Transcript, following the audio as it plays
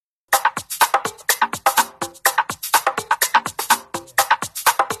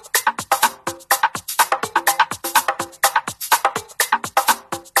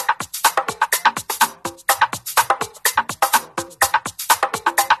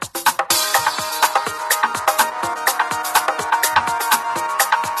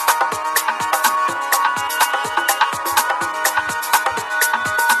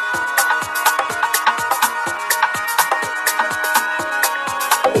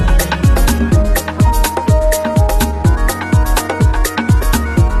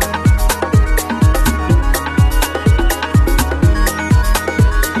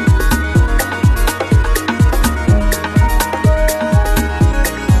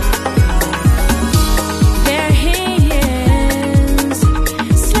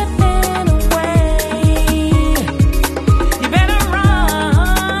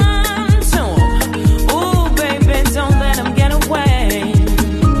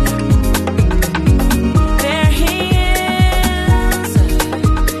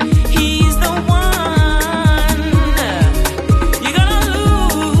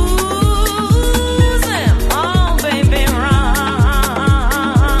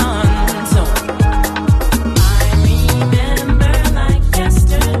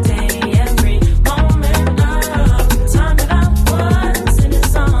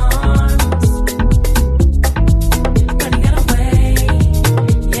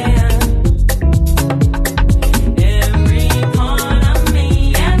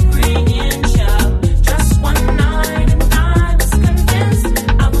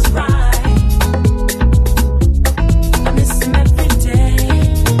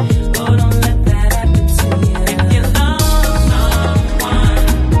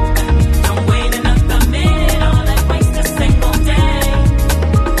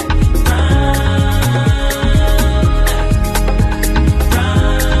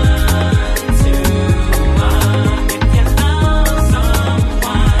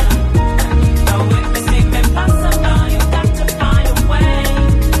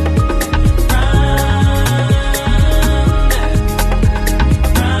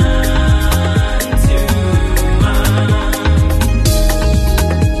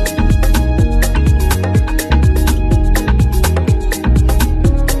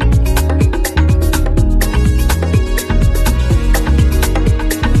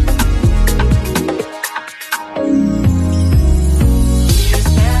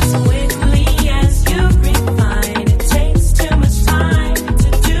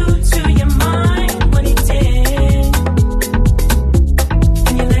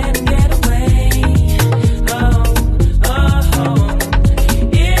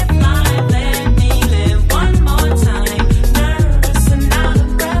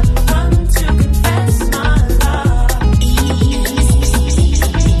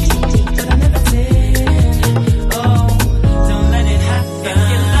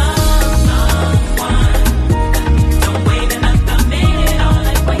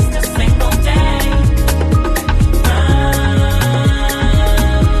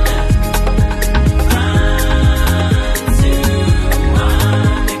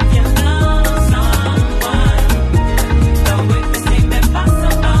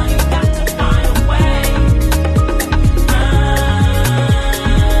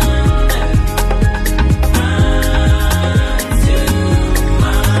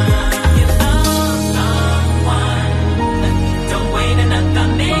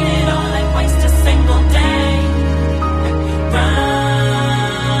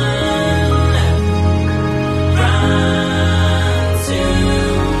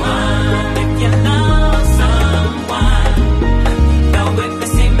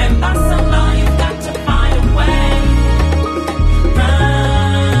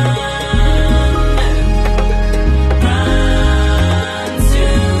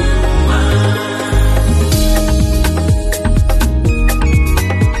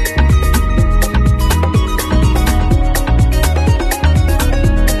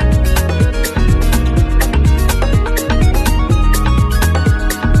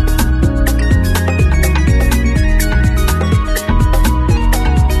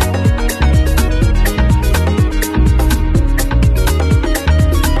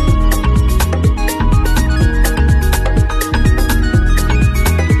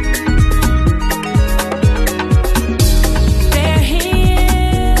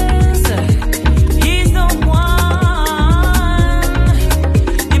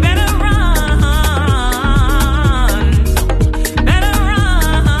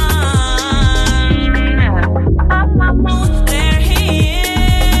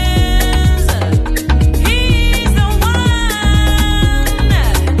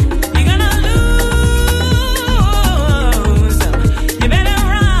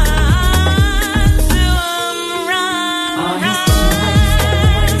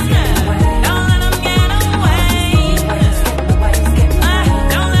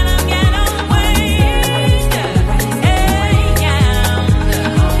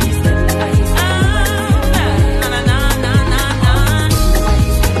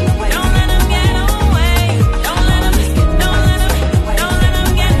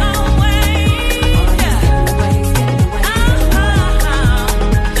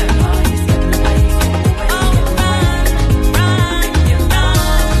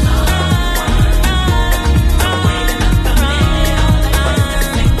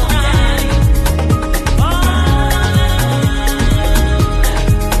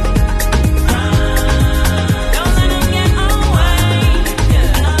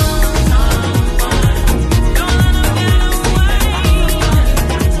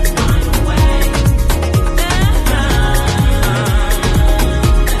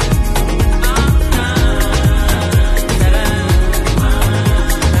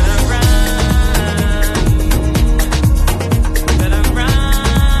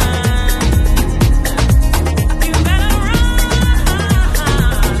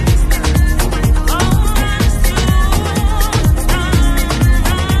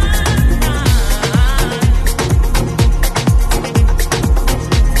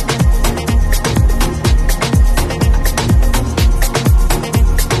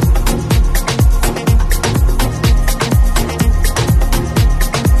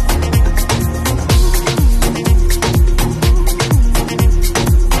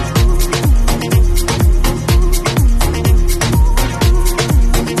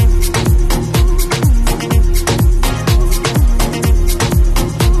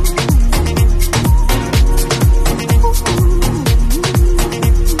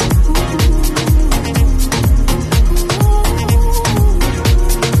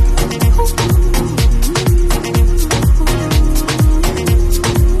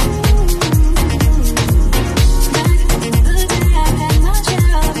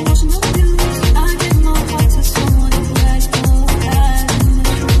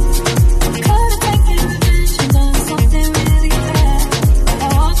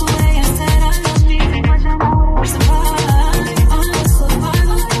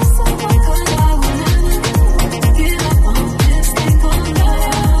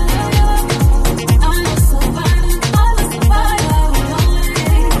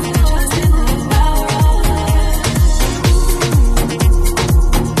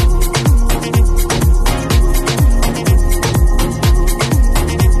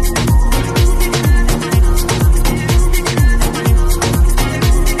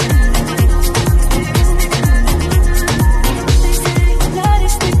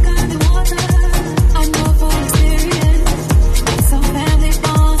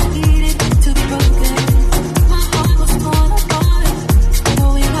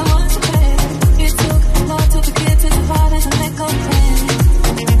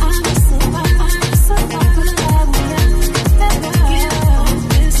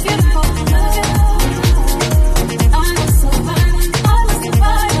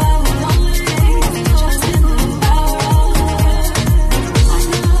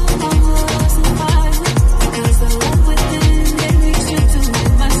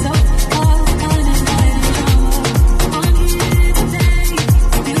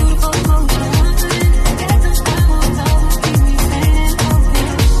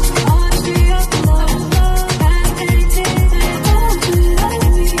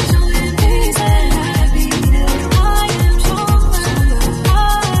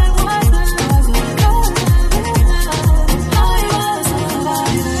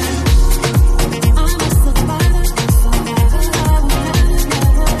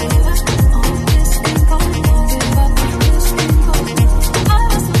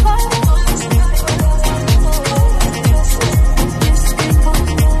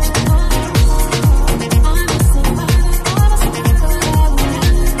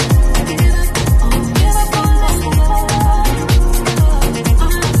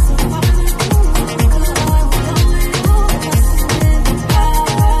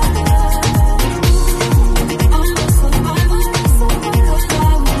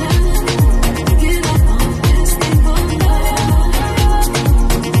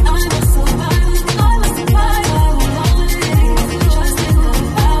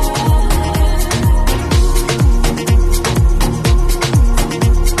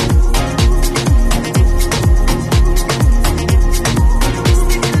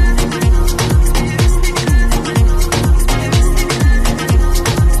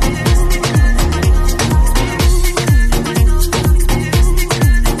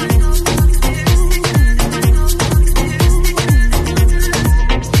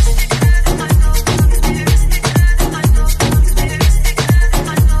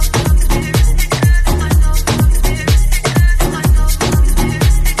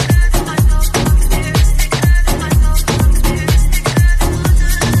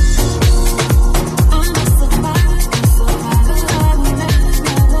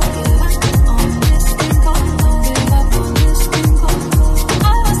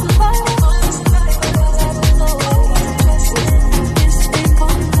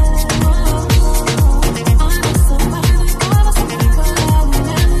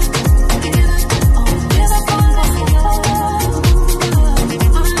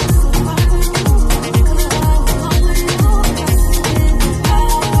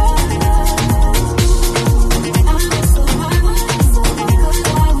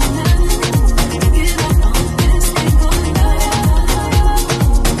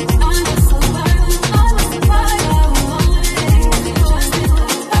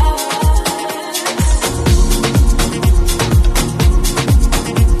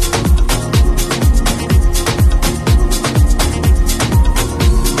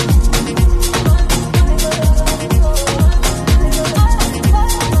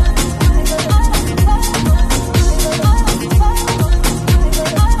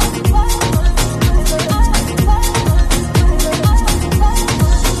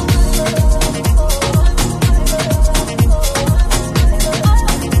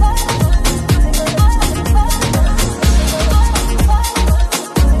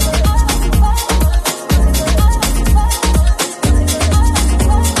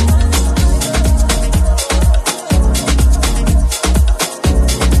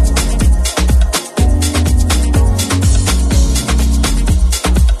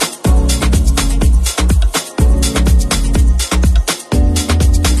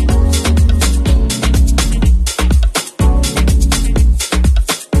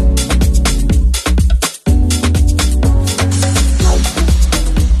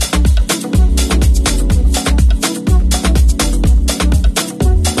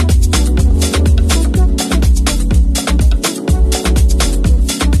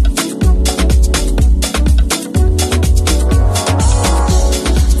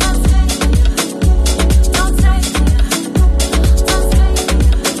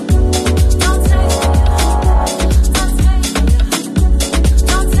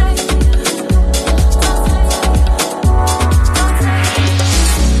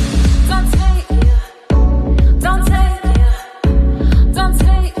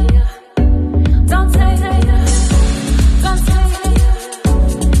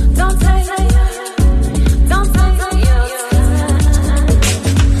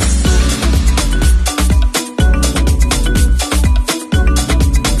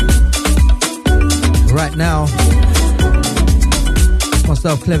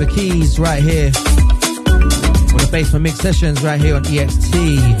myself, KlevaKeys, right here with the Basement Mix Sessions right here on EXT.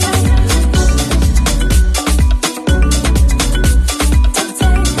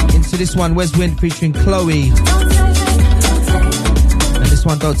 Into this one, Wes Wind featuring Chloe. And this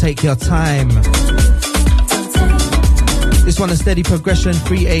one, Don't Take Your Time. This one, a steady progression,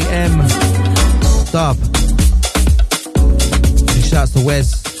 3 a.m. dub. Big shouts to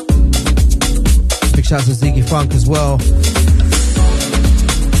Wes. Big shouts to Ziggy Funk as well.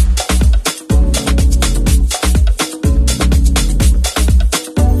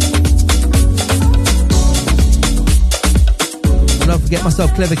 Don't forget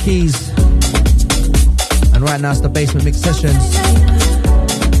myself, KlevaKeys. And right now it's the Basement Mix Sessions.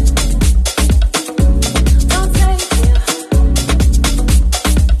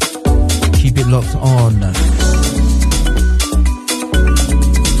 Keep it locked on.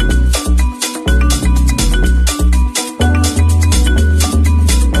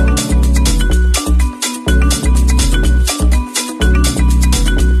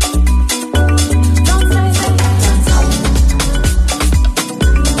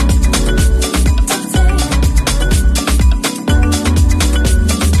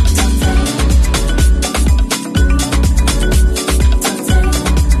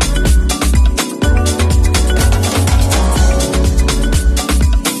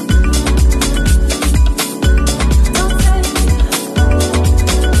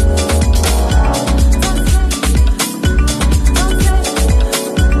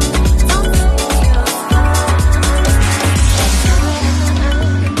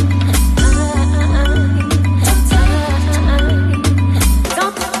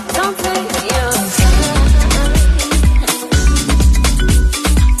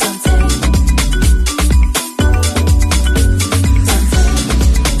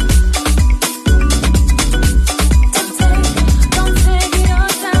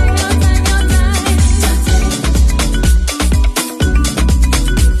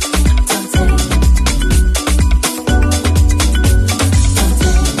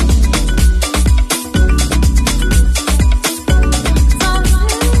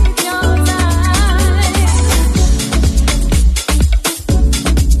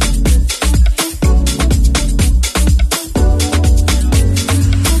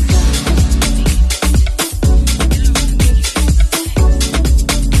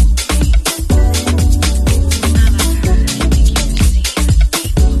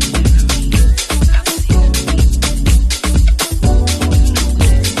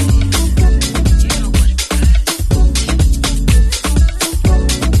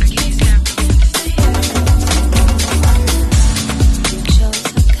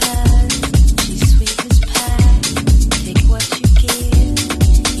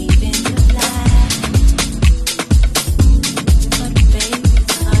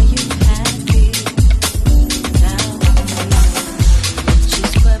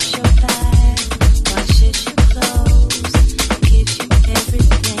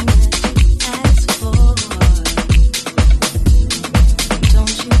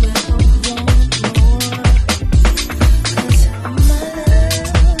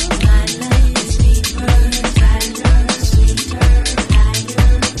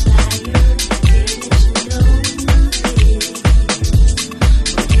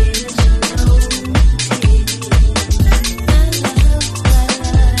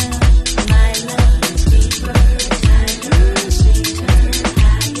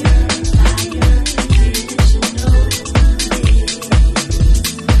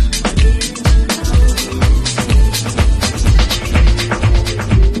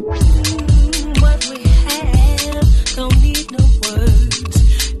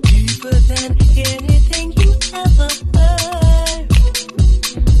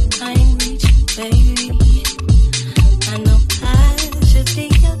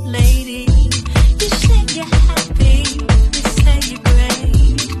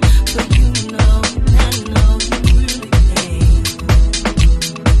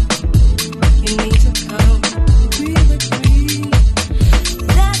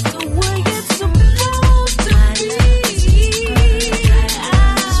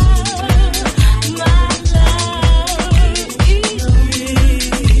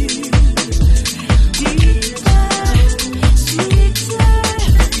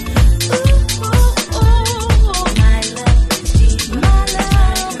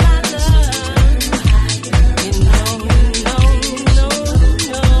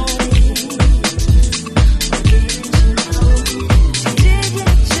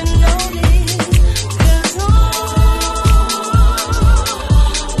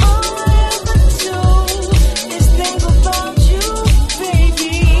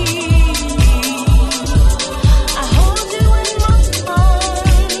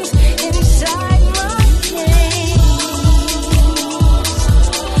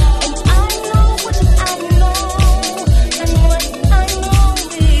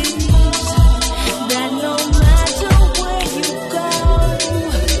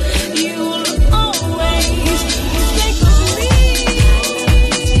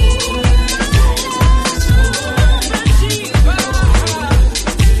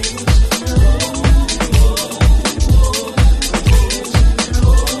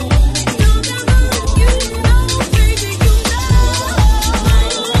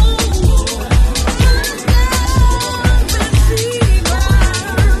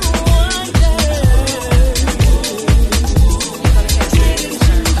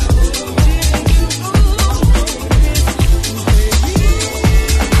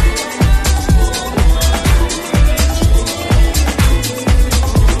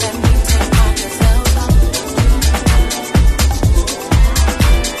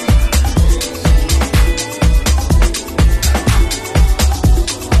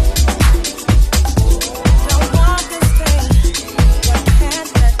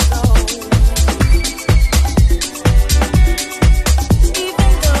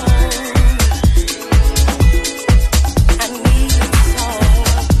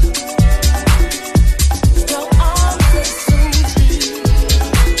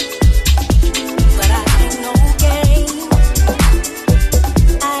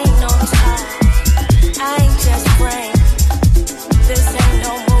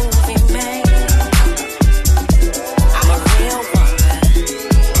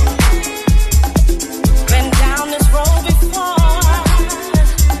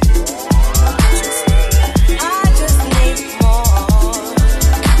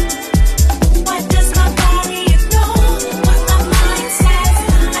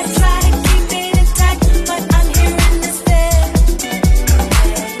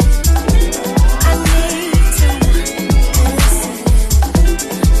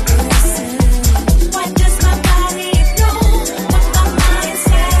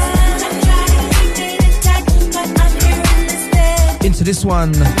 this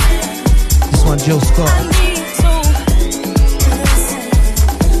one. This one, Jill Scott.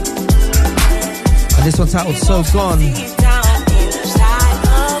 And this one titled So Gone.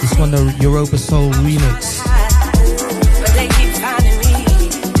 This one, the Europa Soul remix.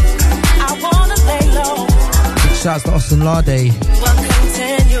 Big shouts to Austin Lade.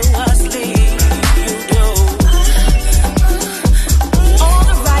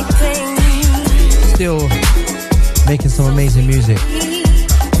 Still making some amazing music.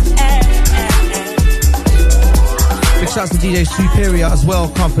 Big shouts to DJ Superior as well.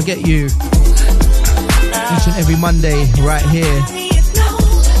 Can't forget you. Each and every Monday right here.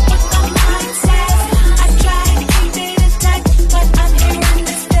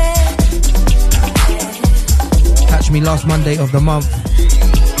 Catch me last Monday of the month.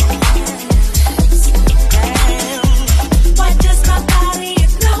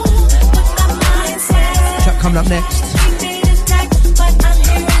 Track coming up next.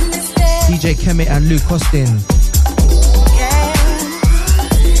 DJ Kemet and Luke Austin.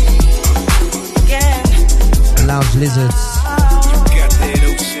 Lounge Lizards,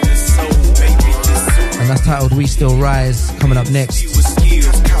 and that's titled We Still Rise, coming up next.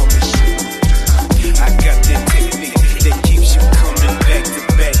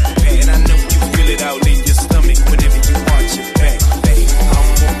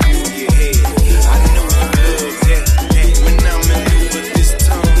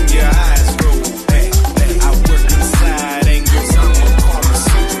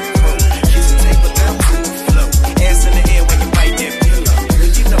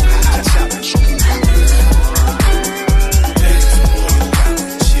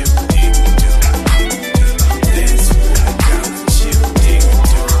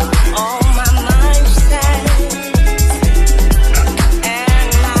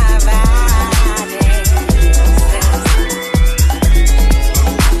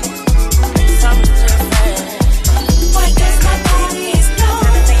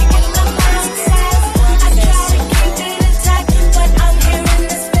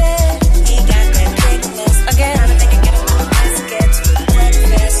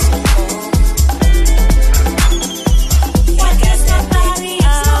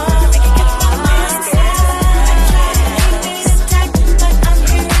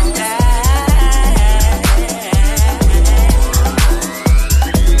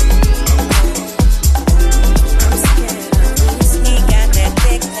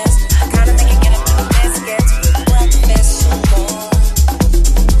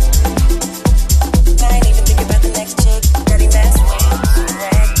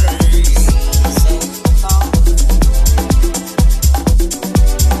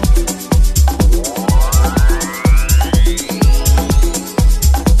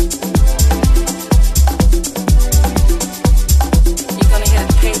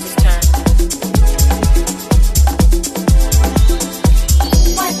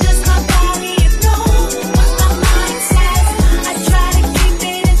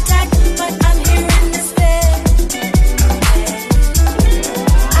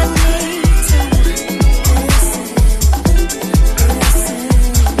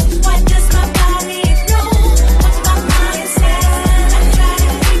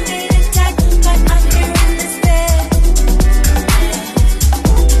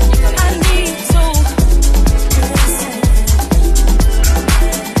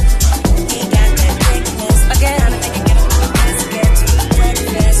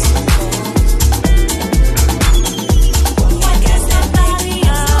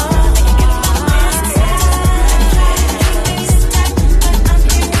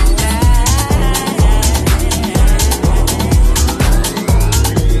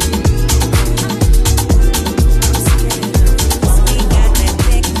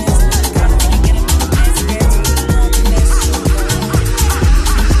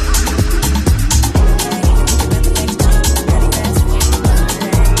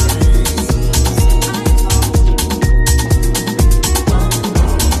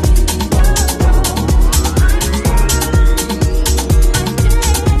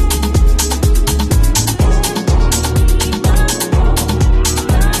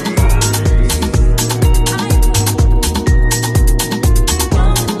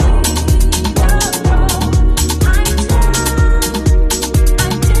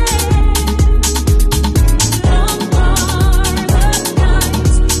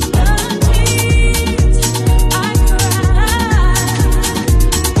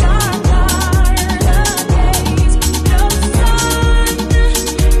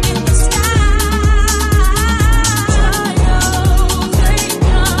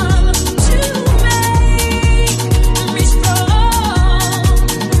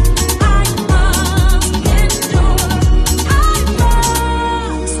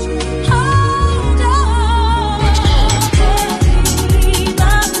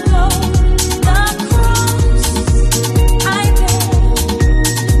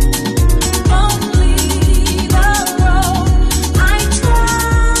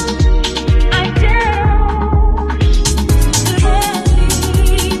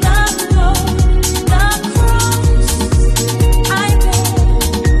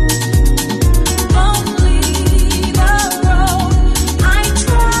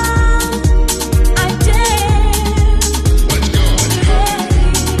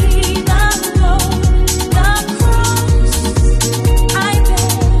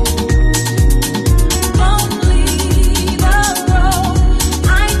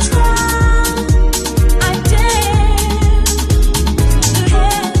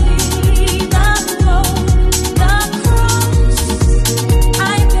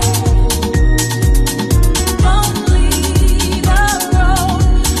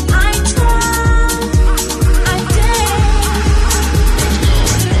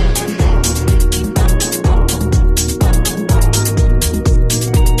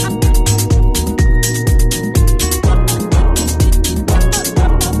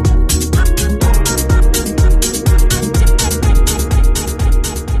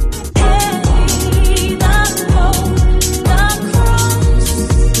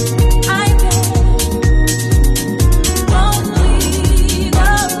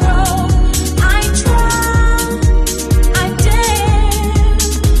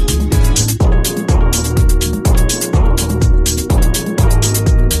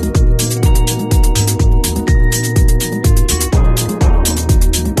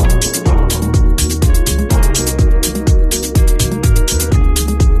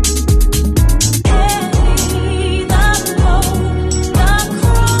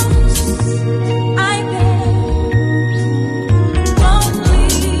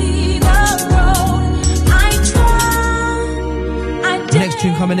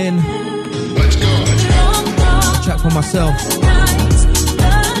 myself,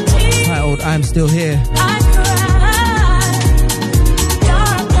 titled I'm Still Here.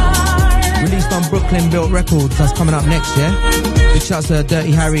 Released on Brooklyn Built Records. That's coming up next, yeah? Big shouts to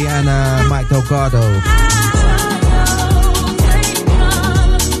Dirty Harry and Mike Delgado.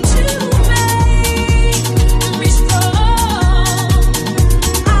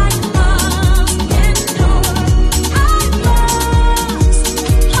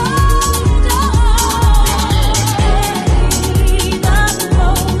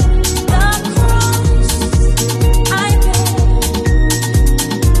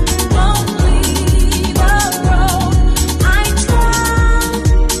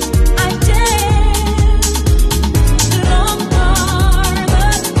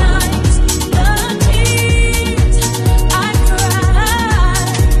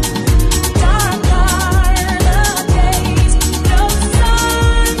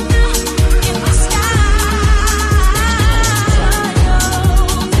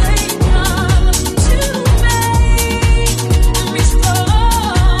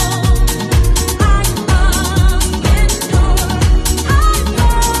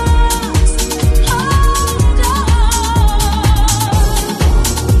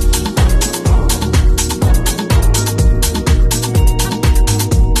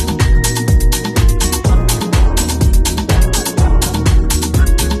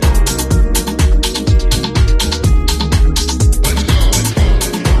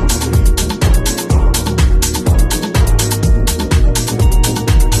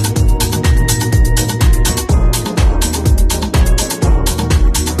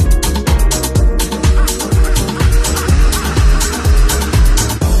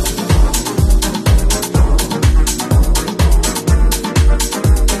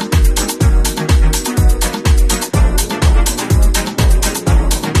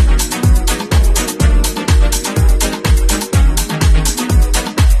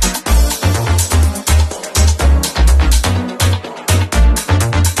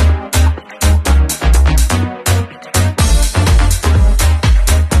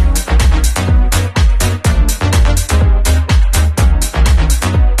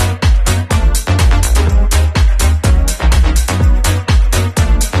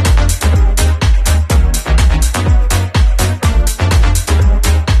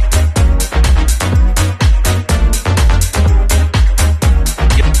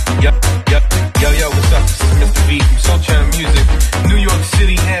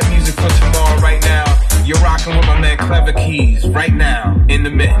 KlevaKeys right now in the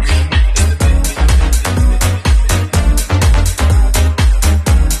mix.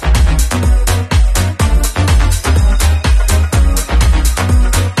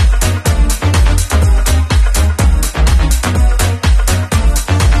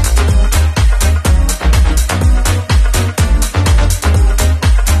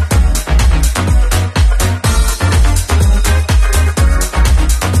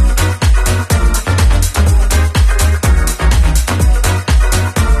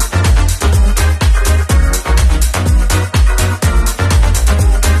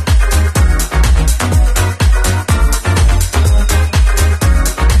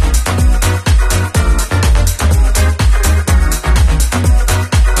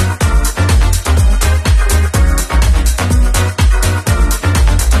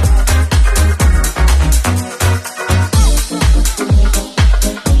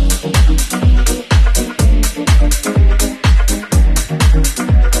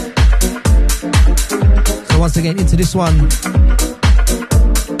 Into this one,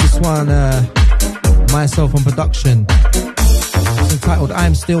 myself on production. It's entitled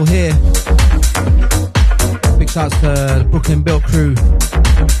I'm Still Here. Big shouts to the Brooklyn Built crew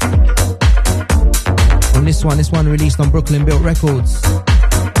on this one released on Brooklyn Built Records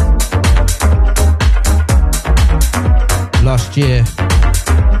last year.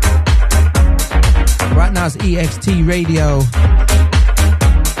 Right now it's EXT Radio.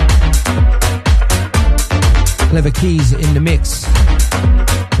 KlevaKeys in the mix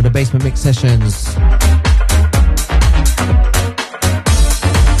for the Basement Mix Sessions.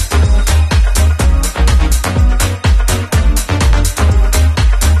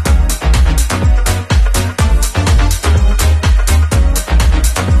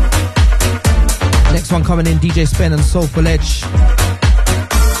 Next one coming in, DJ Spen and Soulful Edge.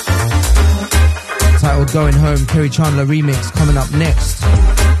 Titled Going Home, Kerry Chandler remix coming up next.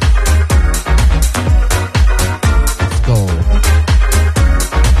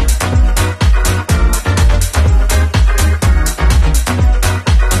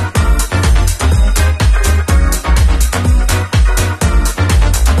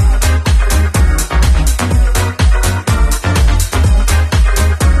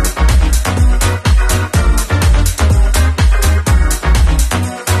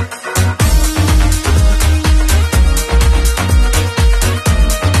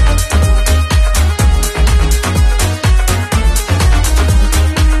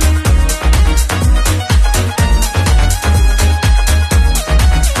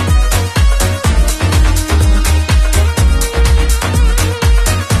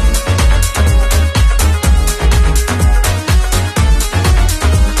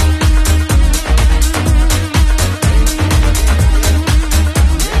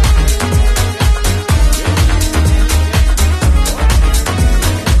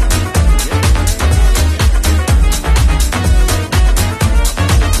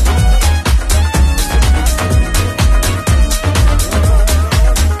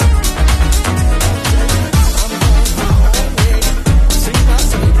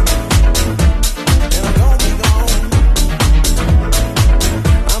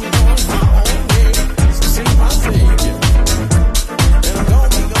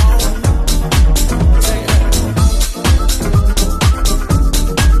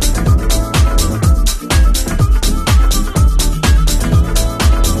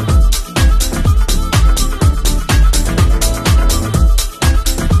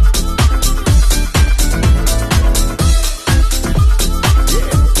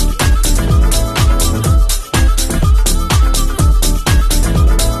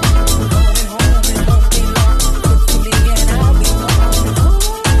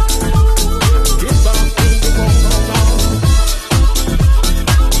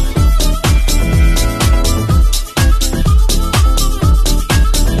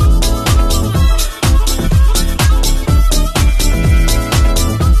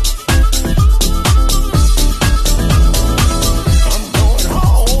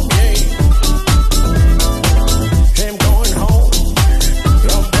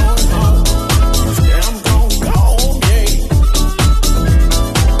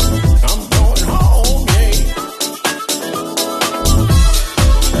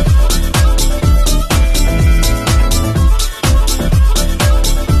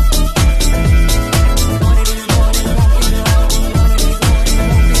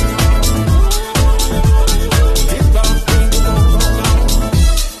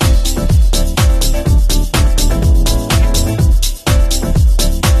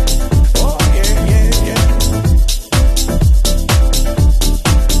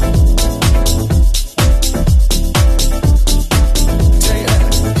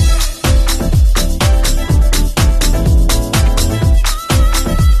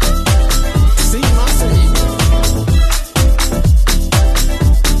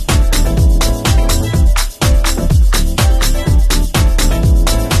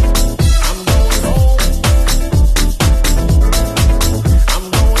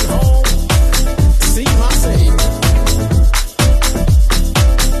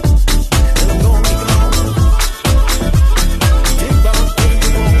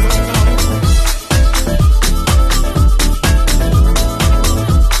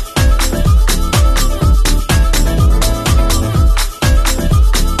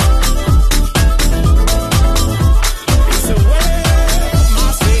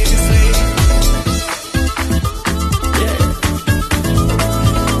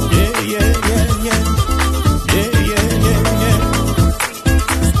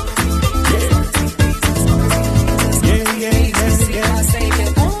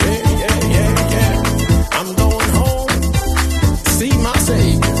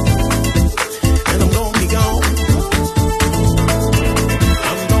 Savior, and I'm gonna be gone.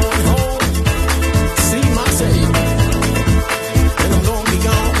 I'm going home, see my Savior, and I'm gonna be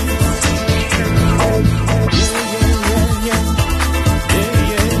gone.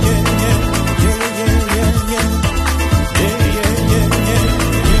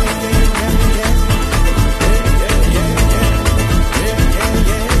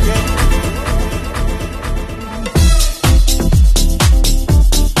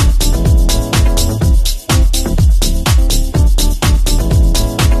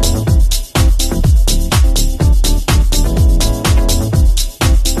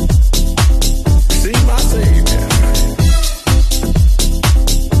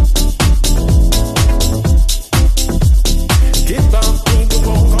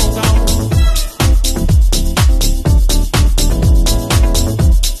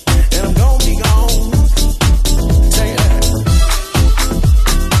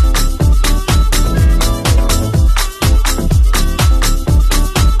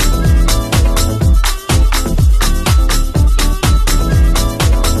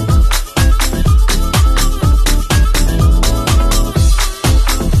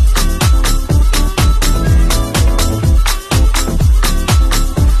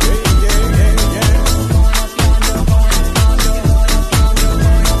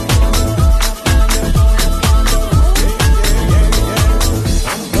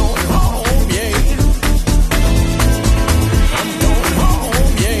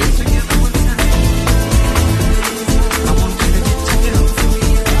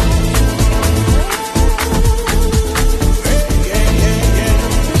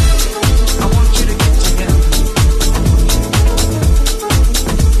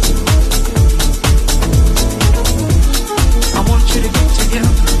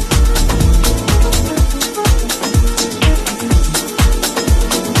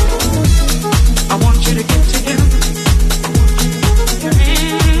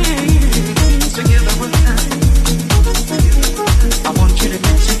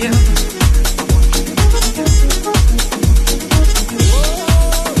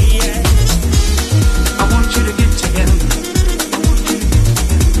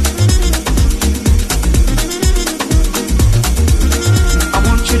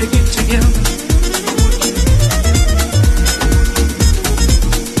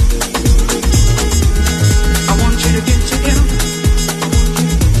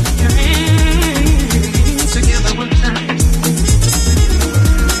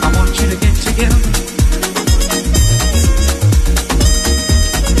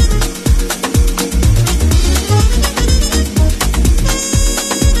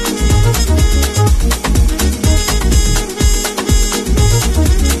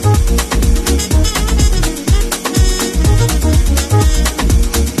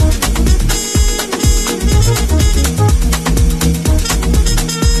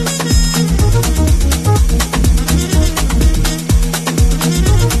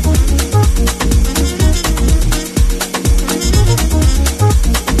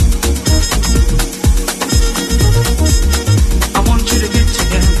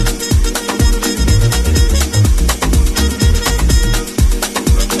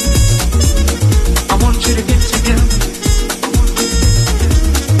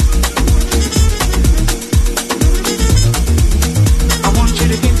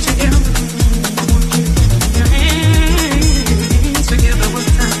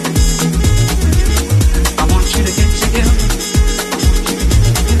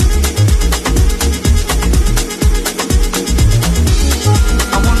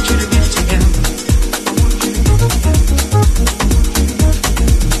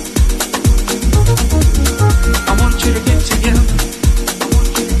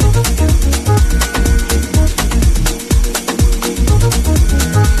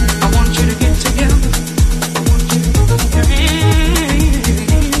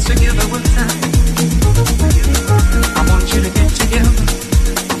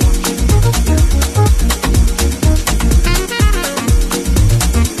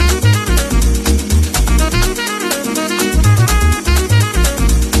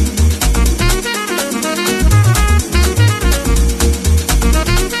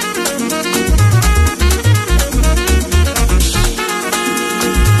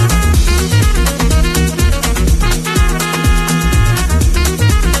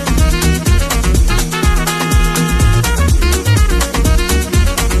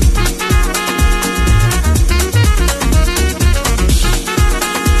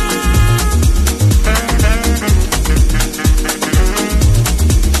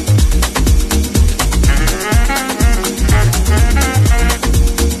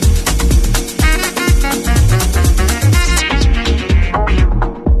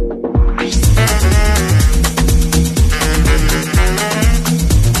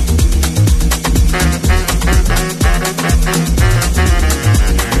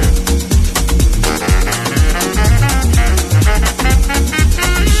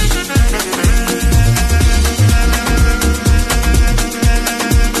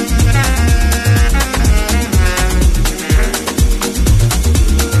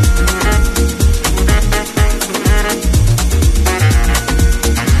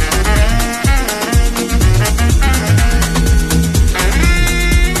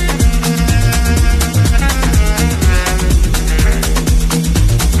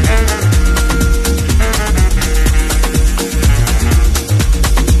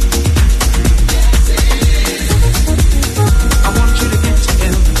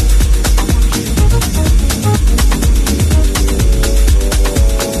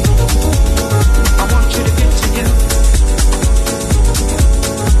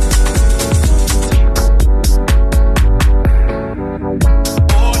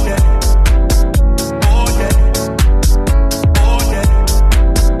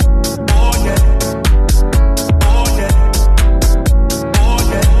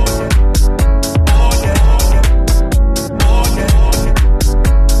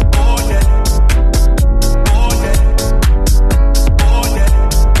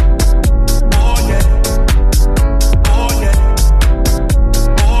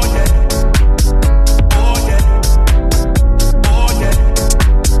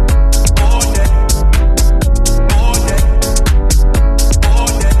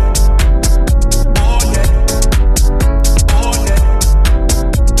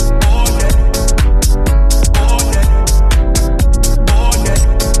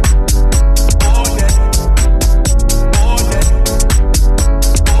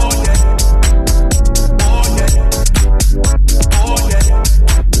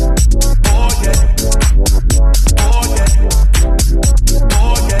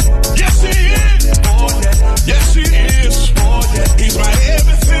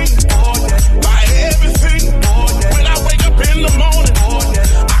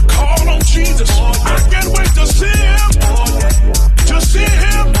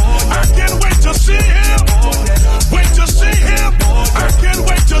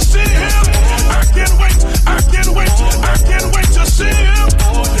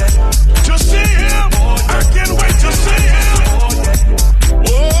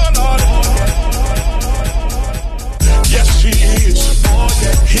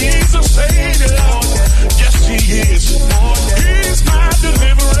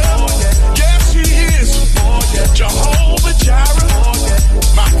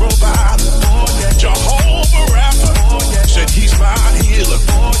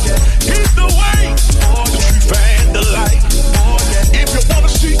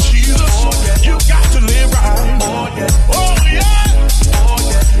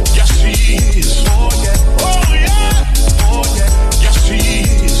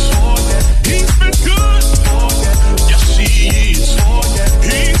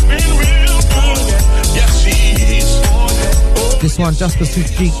 one, Jasper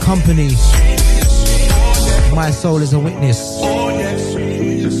Street Company. My Soul is a Witness.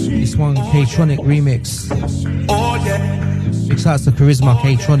 This one, K-Tronic remix. Big shouts to Charisma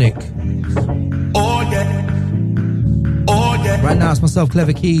K-Tronic. Right now it's myself,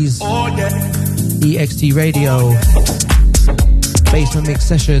 KlevaKeys, EXT Radio, Basement Mix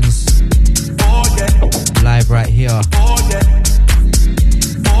Sessions, live right here.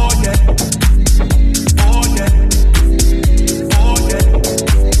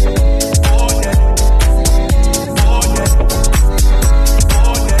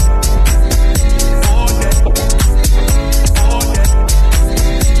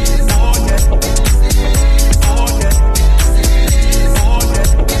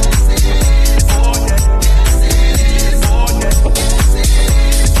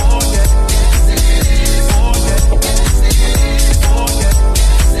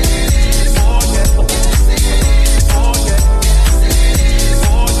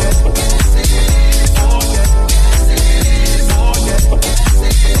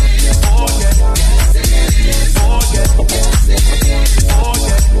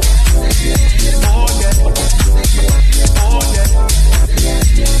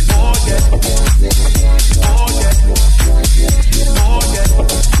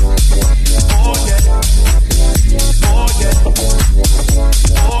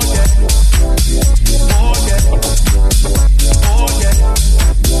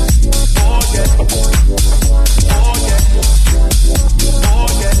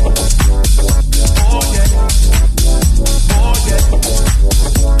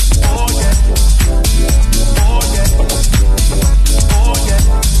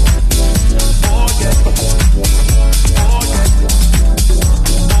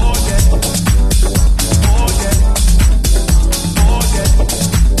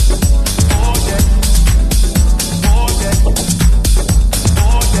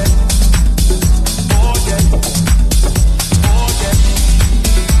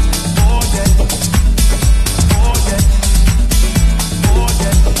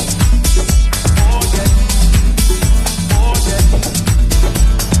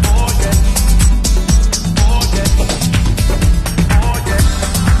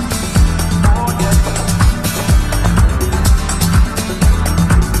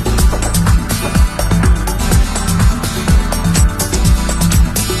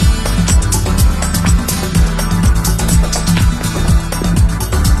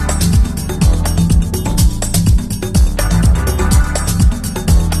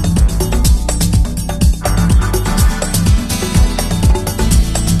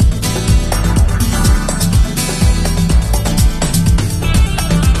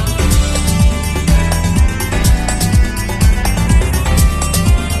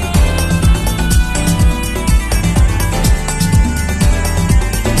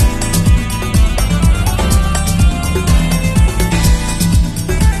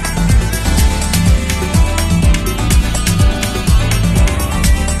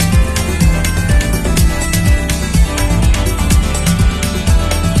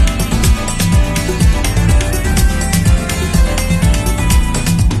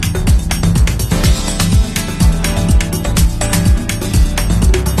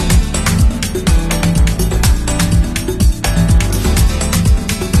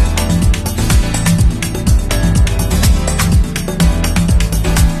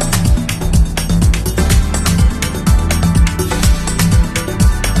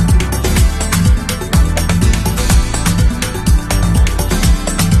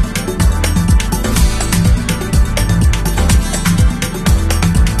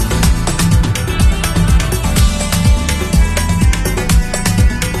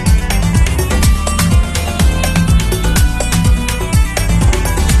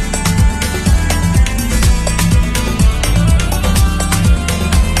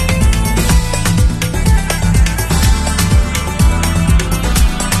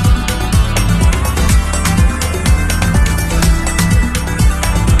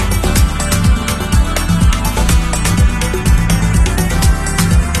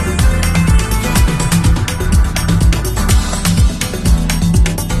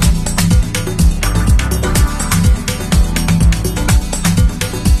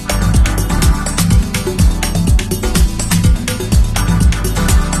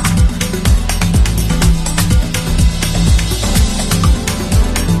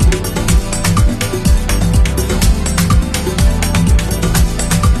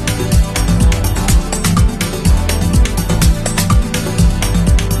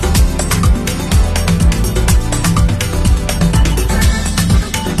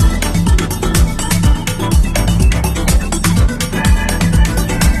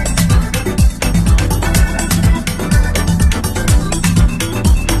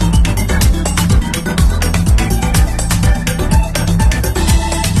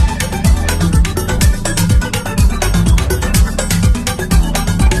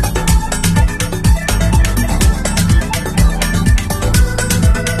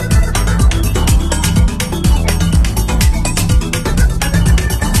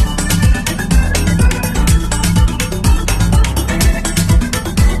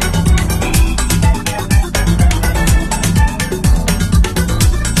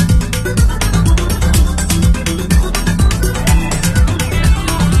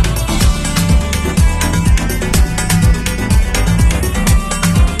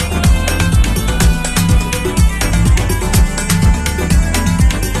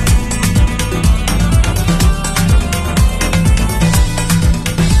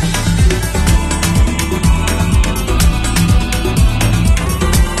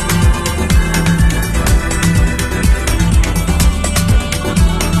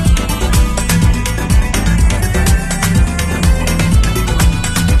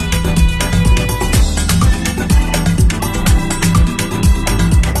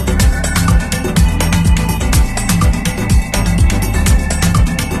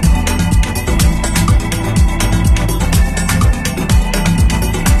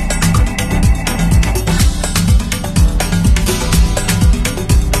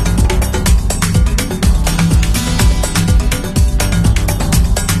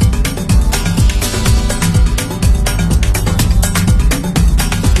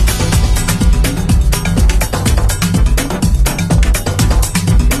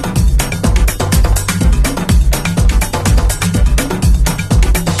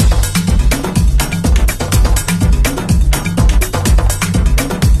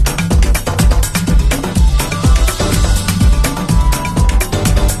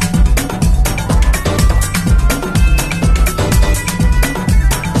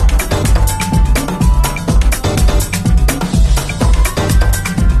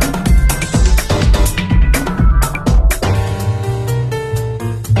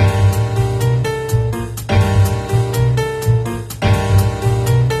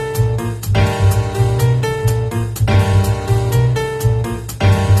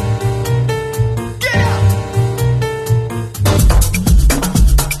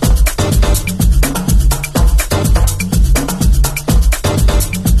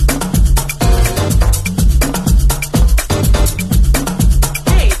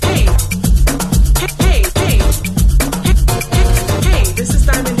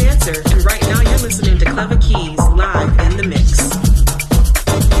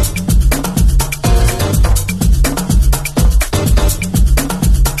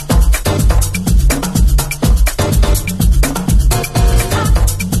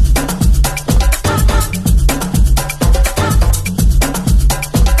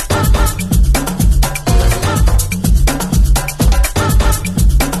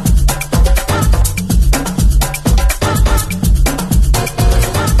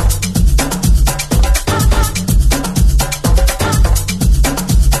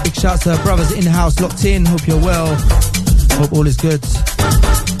 shout to brothers in-house locked in. Hope you're well. Hope all is good.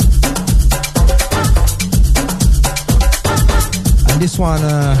 And this one,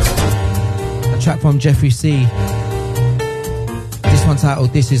 a track from Jeffrey C. This one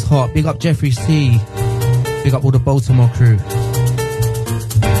titled This Is Hot. Big up Jeffrey C. Big up all the Baltimore crew.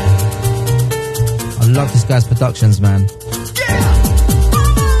 I love this guy's productions, man.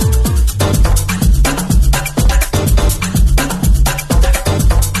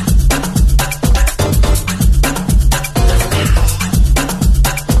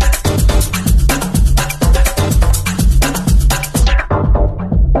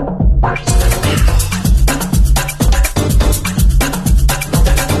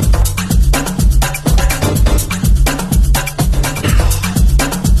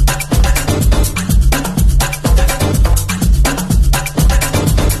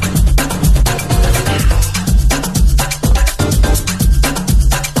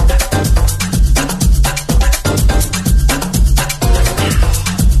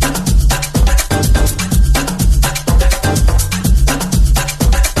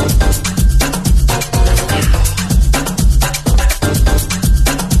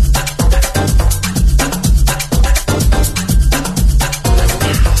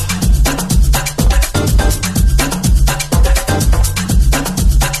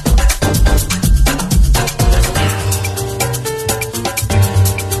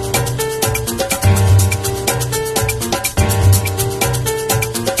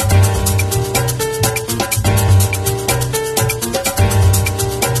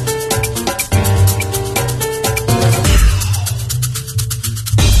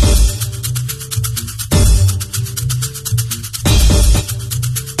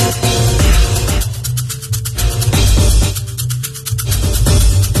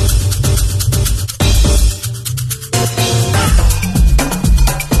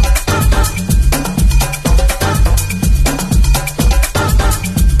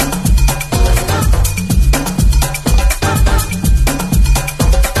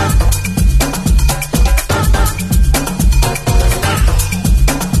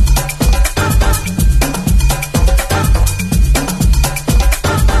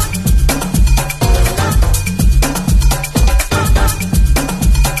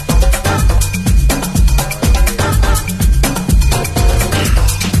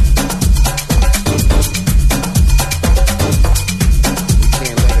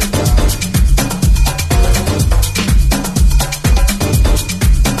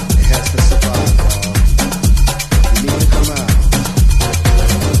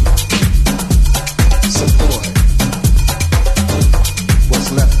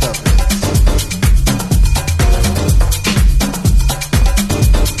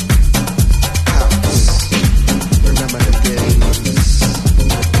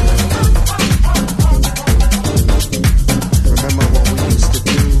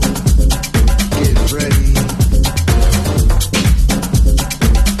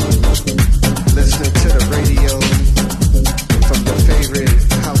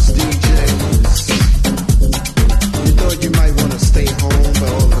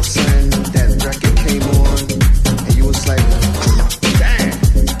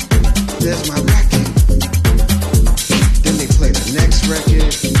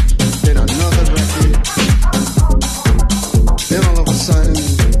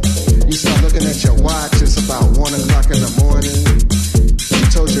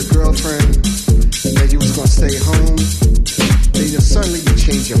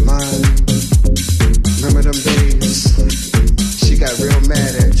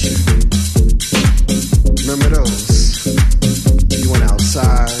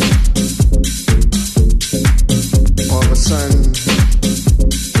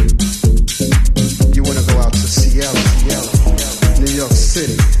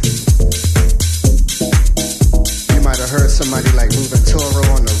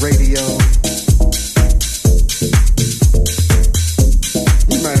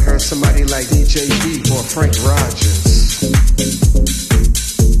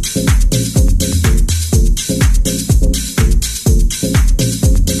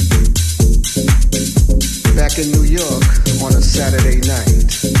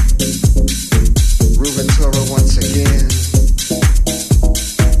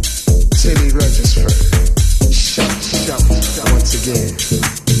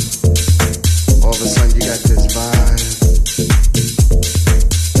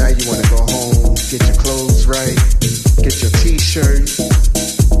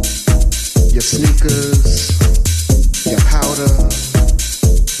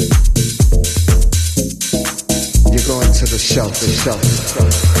 Shelf. You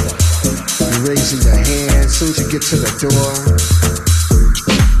raising your hand as soon as you get to the door,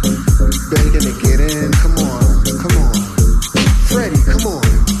 begging to get in. Come on, Freddie, come on.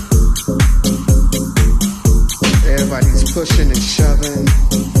 Everybody's pushing and shoving.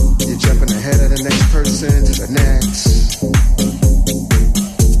 You're jumping ahead of the next person to the next.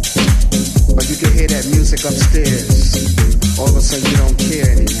 But you can hear that music upstairs. All of a sudden you don't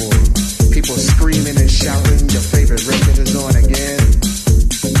care anymore. People screaming and shouting, your favorite record is on again.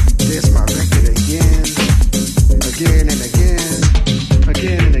 There's my record again. Again and again.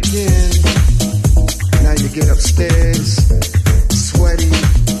 Again and again. Now you get upstairs, sweaty,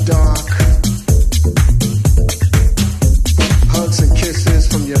 dark. Hugs and kisses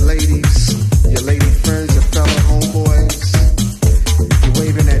from your ladies, your lady friends, your fellow homeboys. You're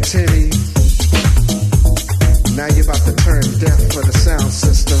waving at Timmy. Now you're about to turn deaf for the sound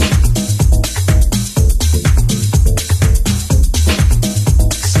system.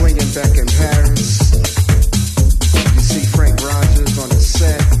 Swinging back in Paris. You see Frank Rogers on the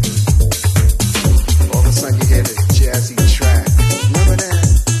set. All of a sudden you hear this jazzy track. Remember that?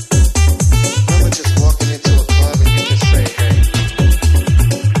 Remember just walking into a club and you just say, hey,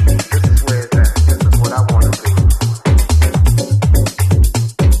 this is where it's at. This is what I want to be.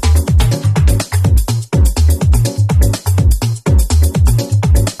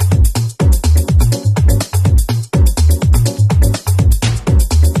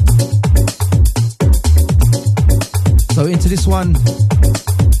 So into this one,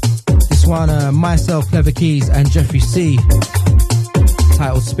 myself, KlevaKeys and Jeffrey C,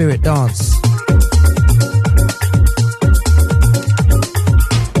 titled Spirit Dance.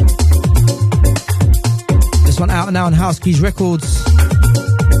 This one out now on House Keys Records.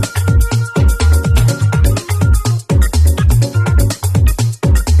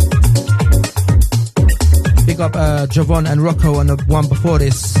 Big up Javon and Rocco on the one before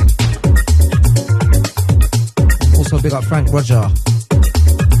this. Also big up Frank Roger.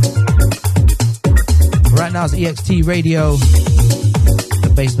 Right now it's EXT Radio,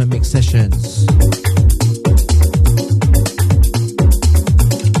 the Basement Mix Sessions.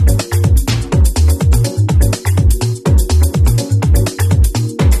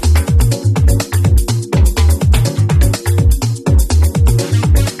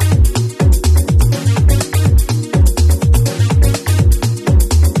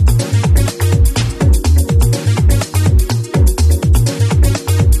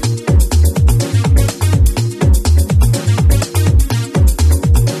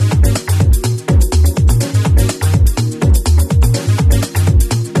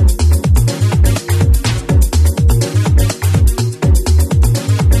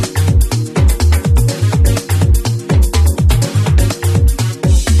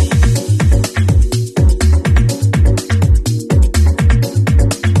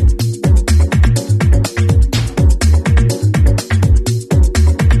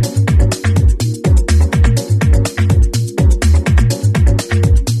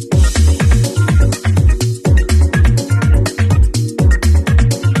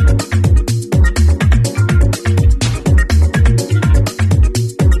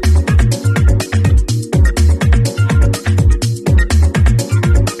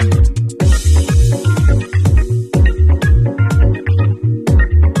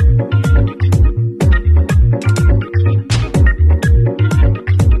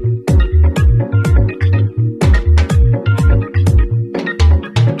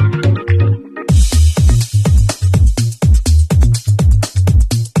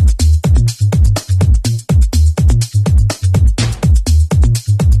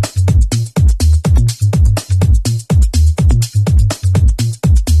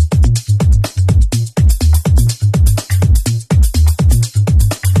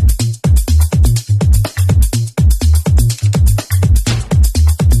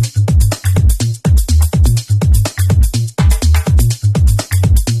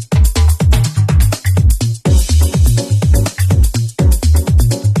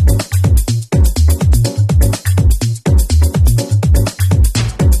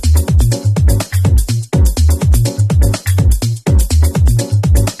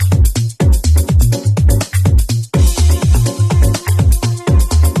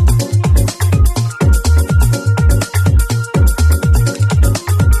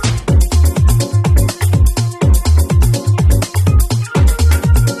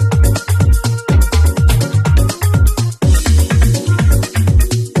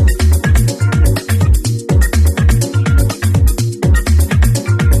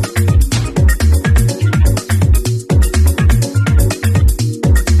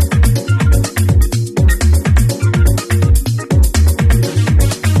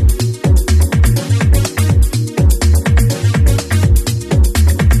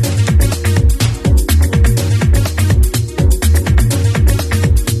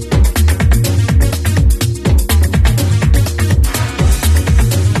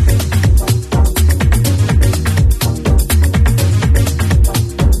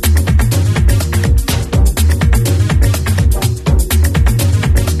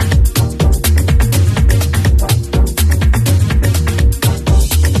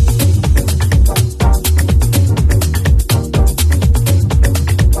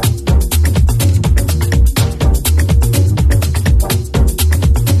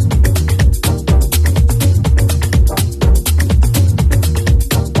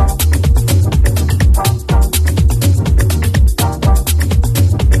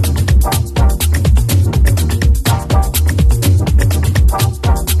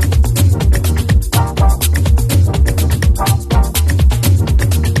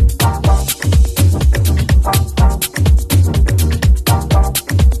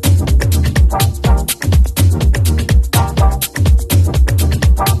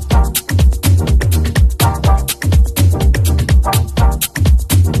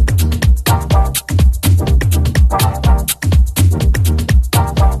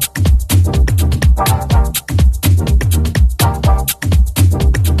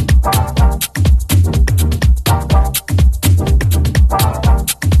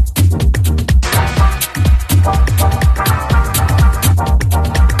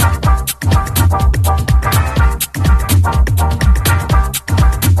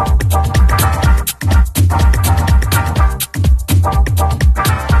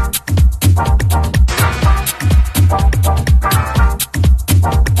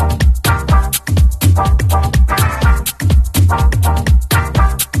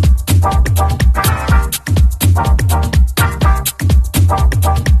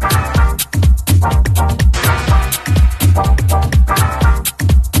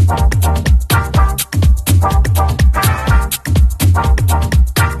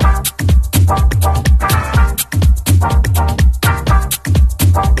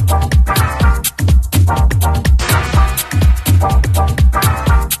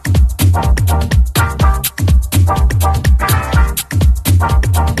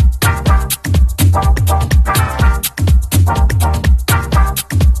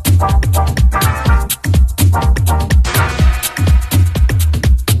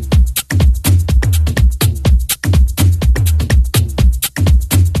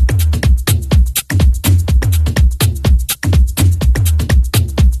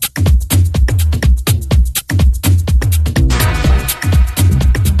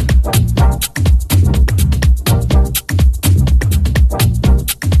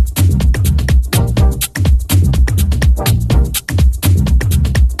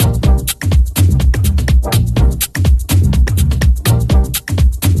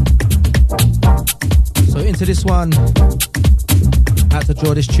 this one. Had to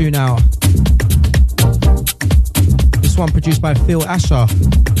draw this tune out. This one produced by Phil Asher.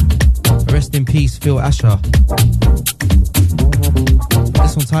 Rest in peace, Phil Asher.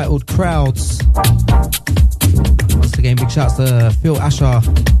 This one titled Crowds. Once again, big shouts to Phil Asher.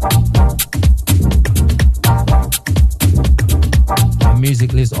 The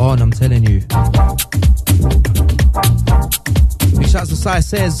music lives on, I'm telling you. Big shouts to Sai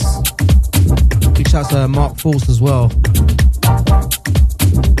Says. Big shouts to Mark Force as well.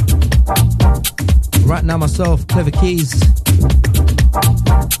 Right now myself, KlevaKeys,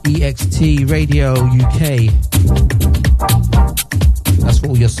 EXT Radio UK. That's for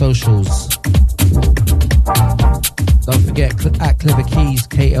all your socials. Don't forget at KlevaKeys,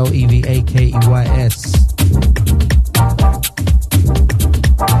 KlevaKeys.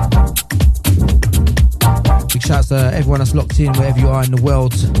 Big shouts to everyone that's locked in wherever you are in the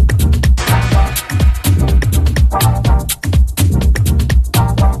world.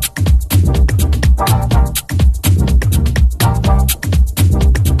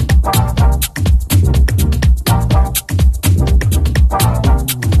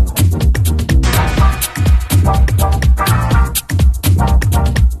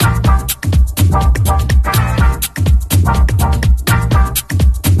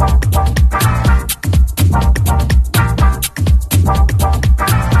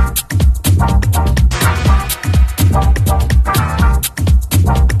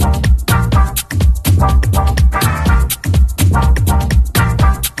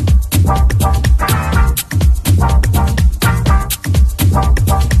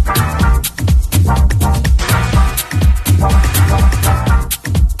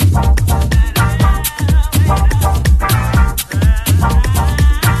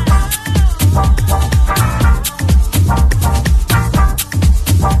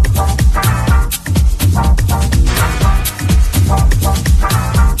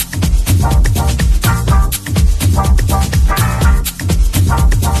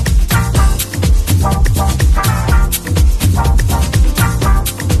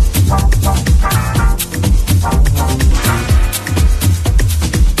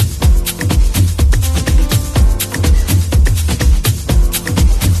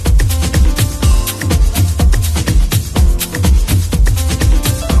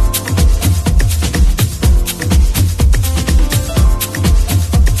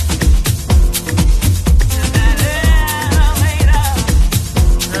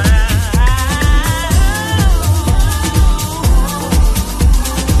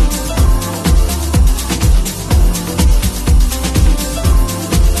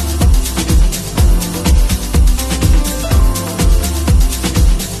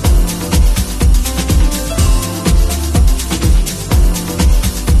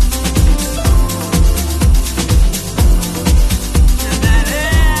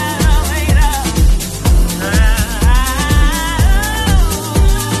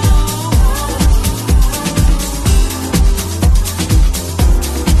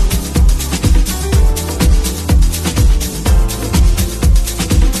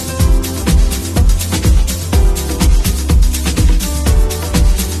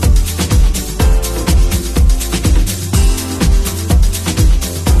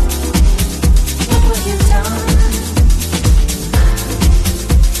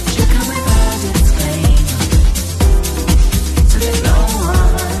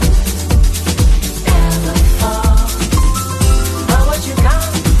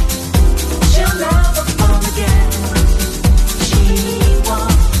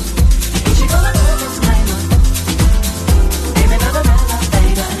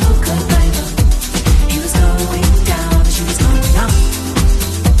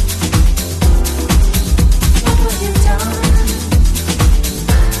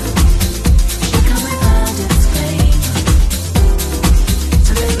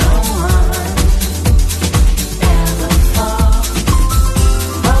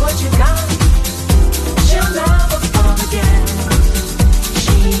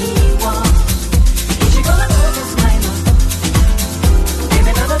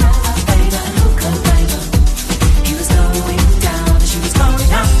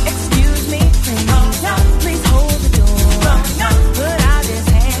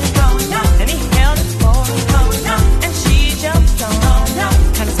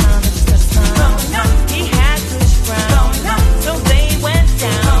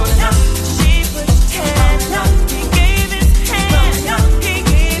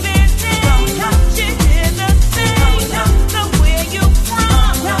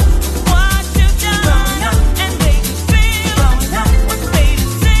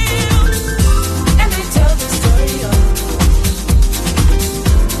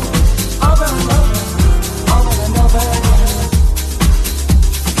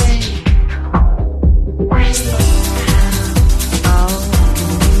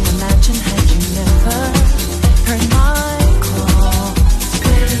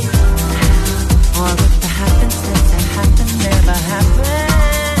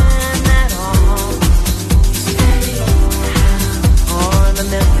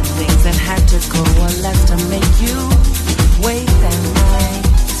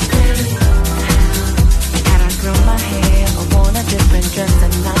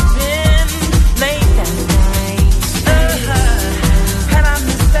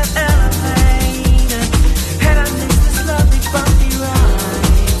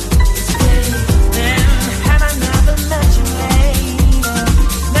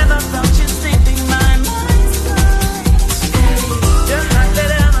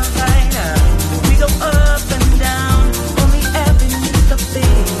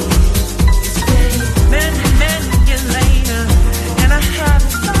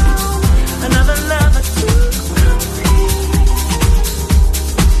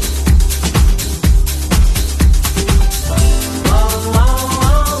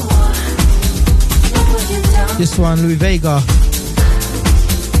 one, Louis Vega.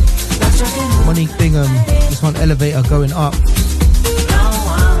 Monique Bingham. This one, Elevator Going Up.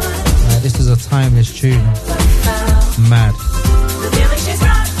 This is a timeless tune. Mad.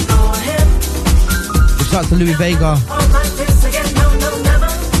 Shout out to Louis Vega.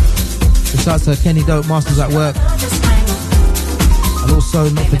 Shout out to Kenny Dope, Masters at Work. And also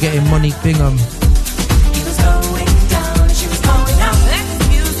not forgetting Monique Bingham.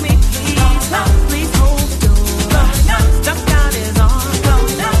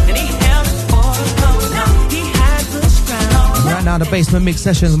 Right now the Basement Mix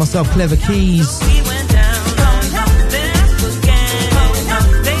Sessions, myself, KlevaKeys.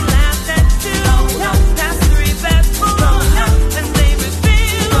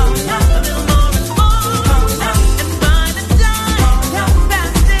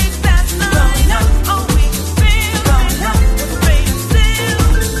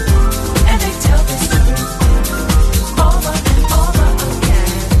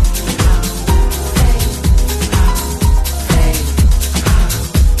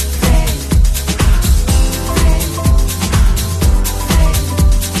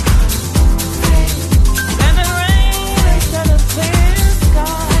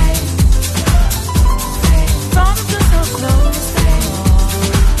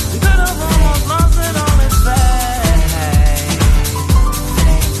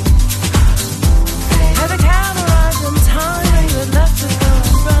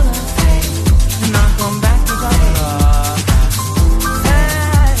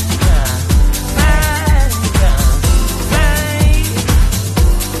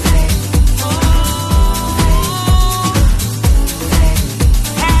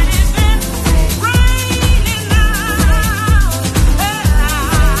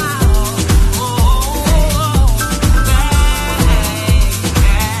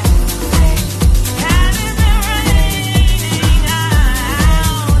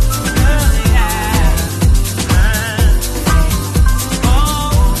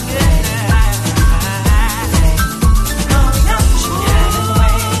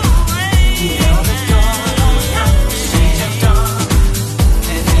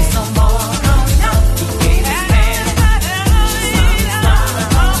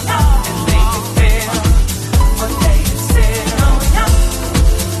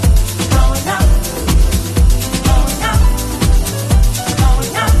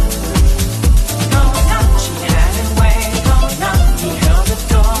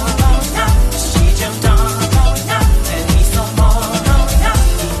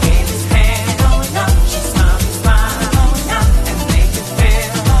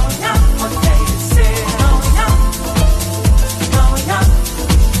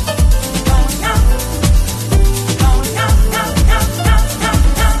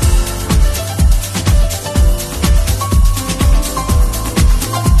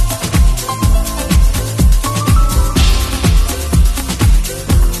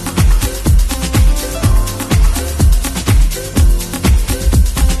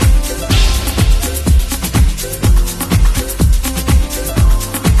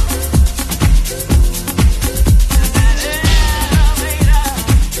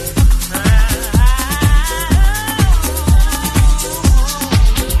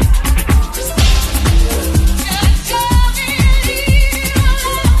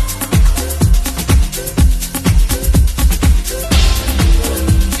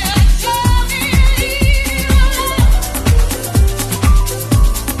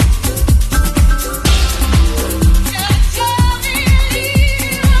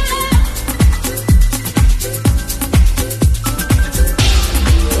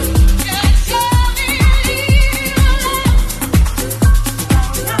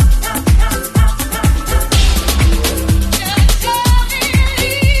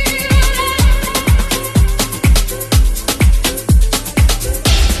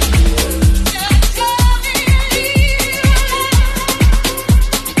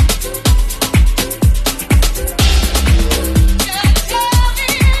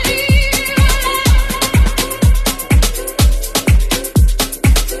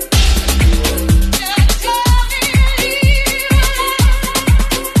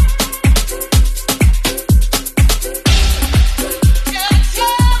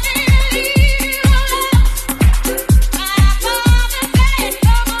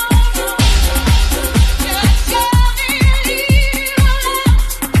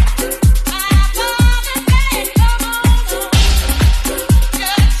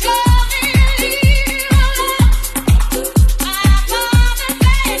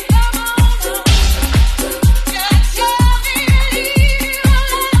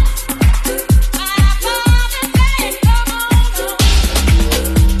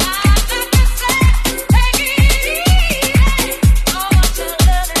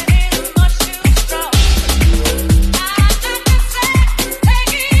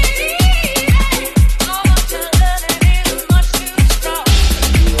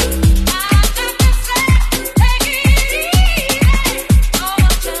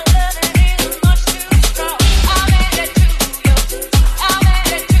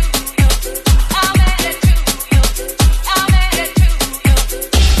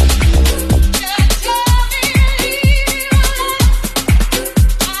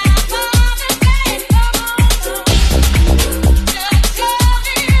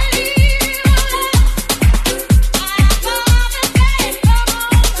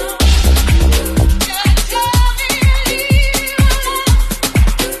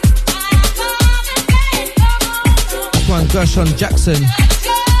 Marshawn Jackson.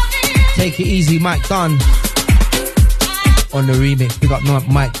 Take It Easy, Mike Dunn on the remix. Big up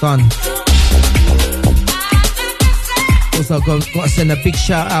Mike Dunn. Also got to send a big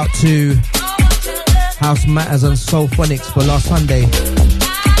shout out to House Matters and Soul Phonics for last Sunday.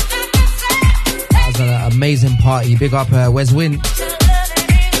 That was an amazing party. Big up Wes Wynn.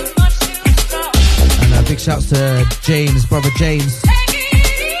 And big shouts to James, brother James,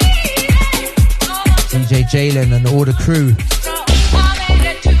 DJ Jalen and all the crew.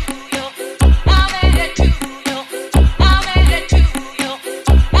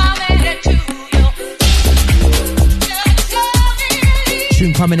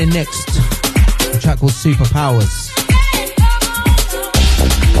 Tune coming in next, a track called Superpowers.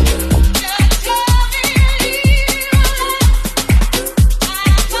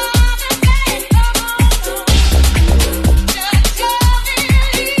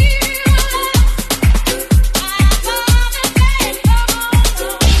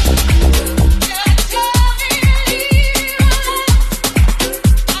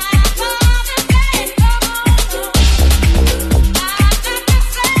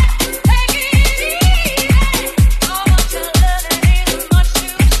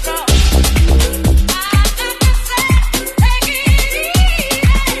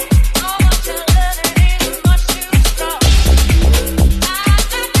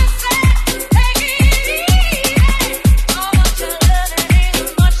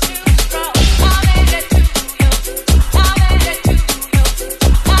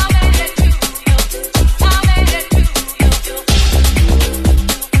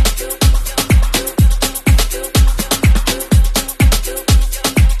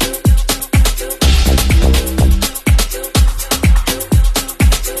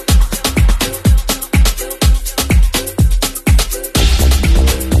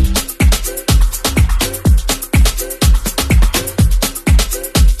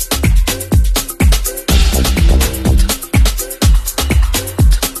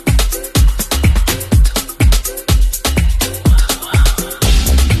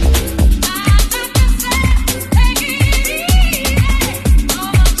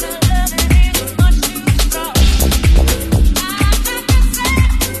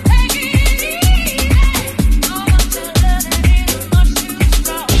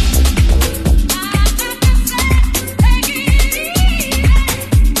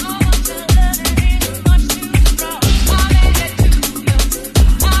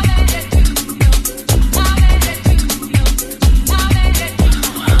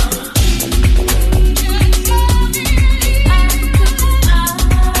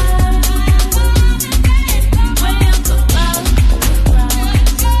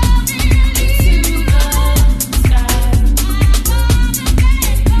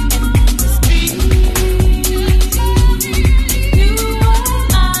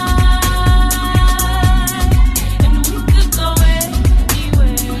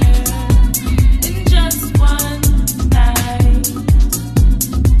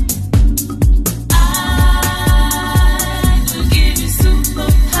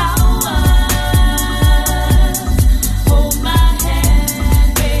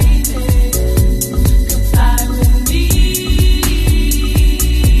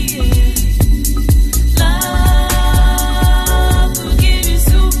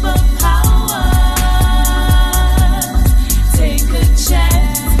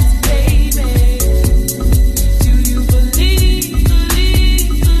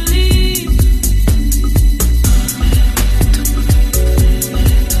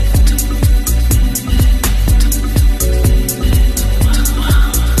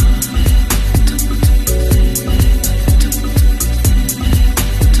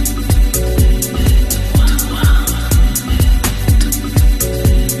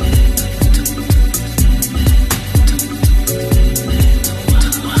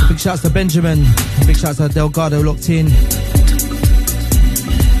 Shouts to Benjamin, big shouts to Delgado locked in.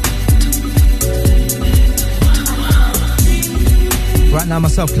 Right now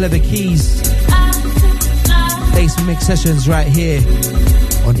myself, KlevaKeys, bass mix sessions right here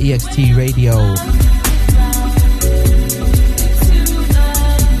on EXT Radio.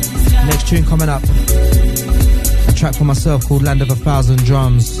 Next tune coming up, a track for myself called Land of a Thousand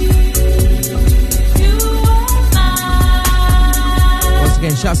Drums.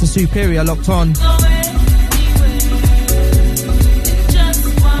 Again, shouts to Superior locked on.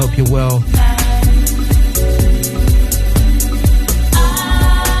 Hope you're well.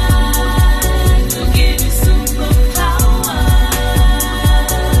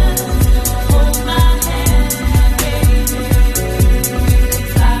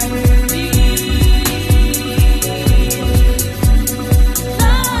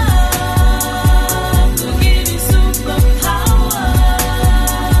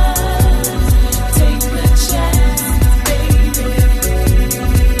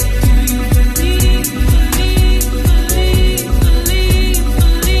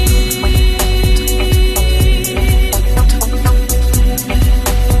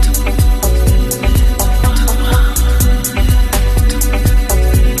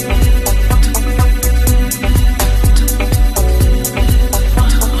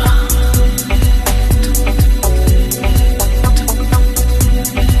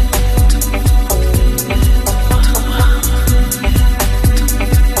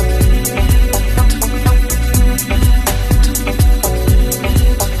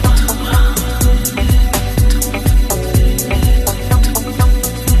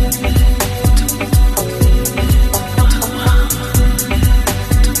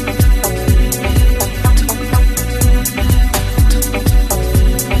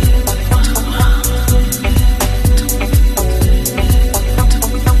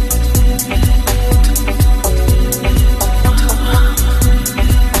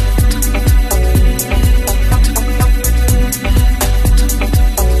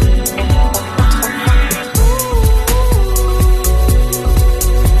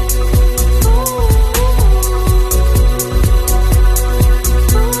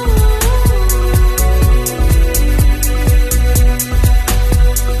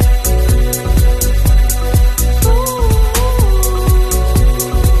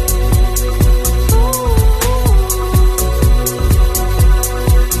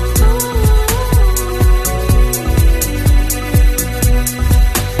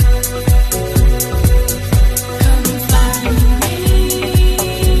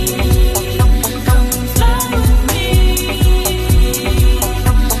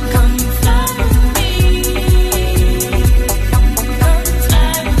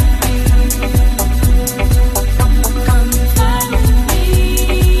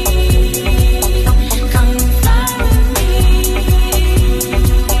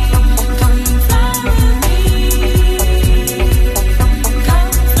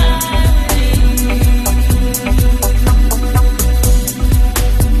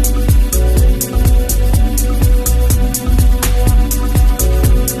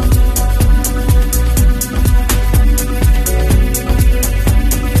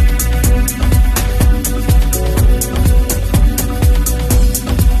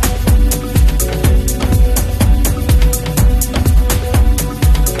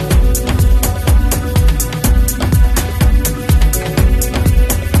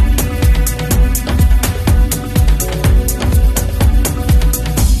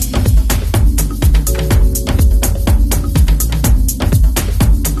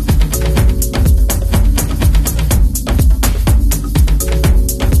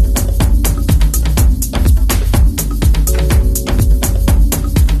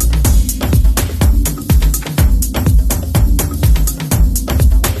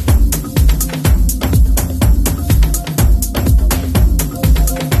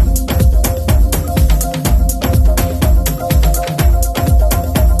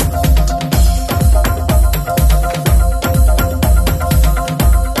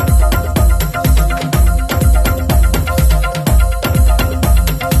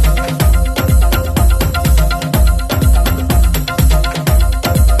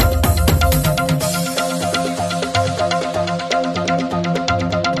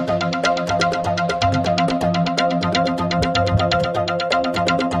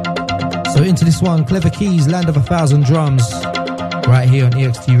 Next one, KlevaKeys, Land of 1,000 Drums, right here on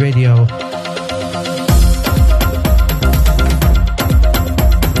EXT Radio.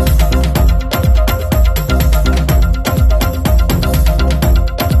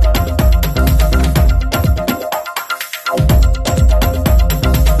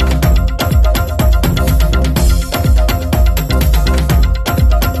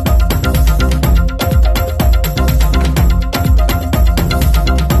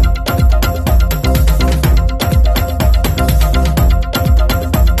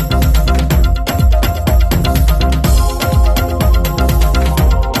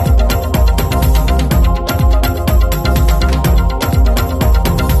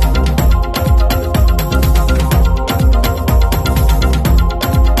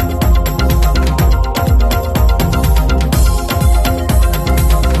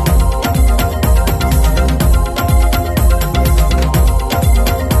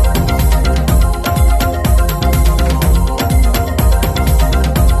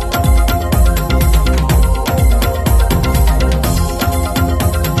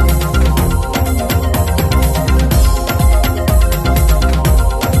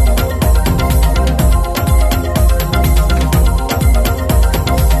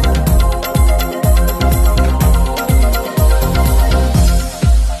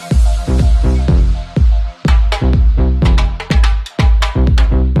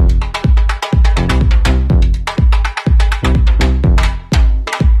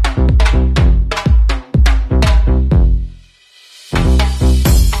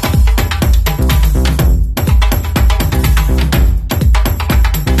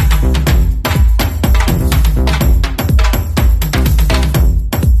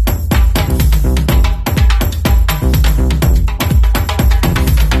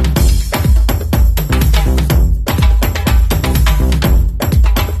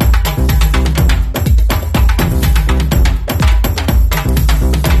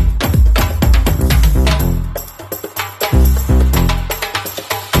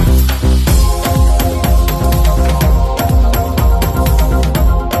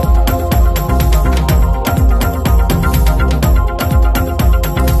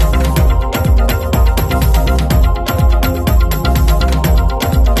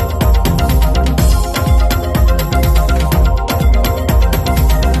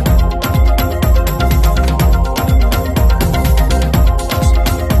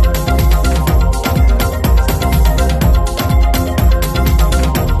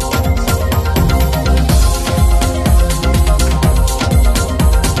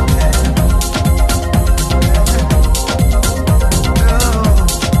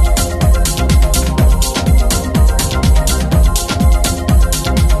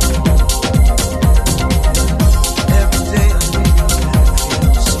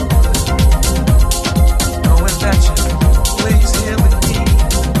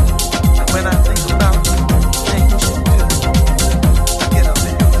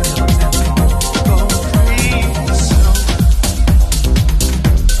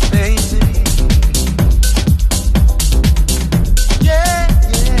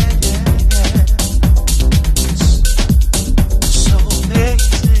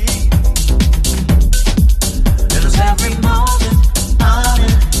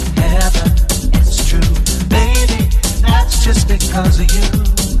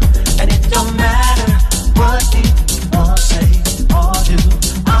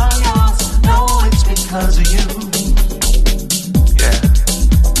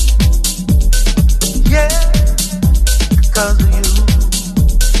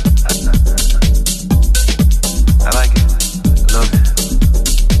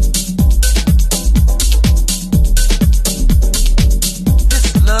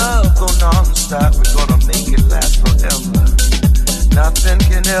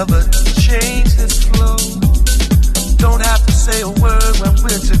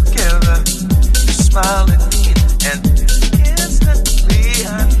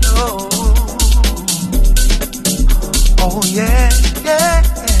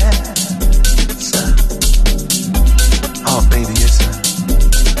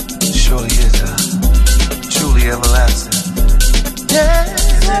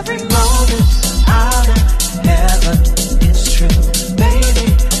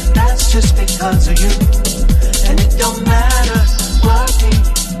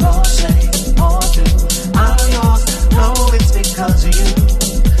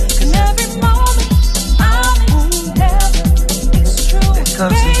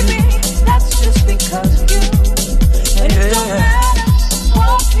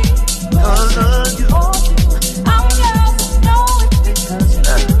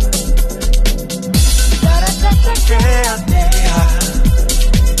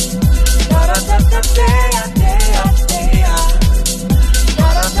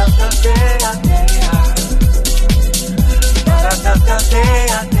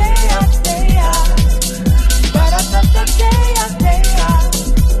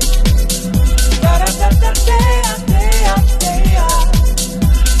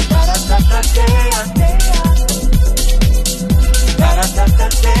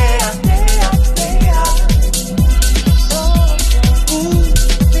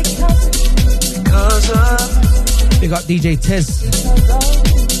 Big up DJ Tez.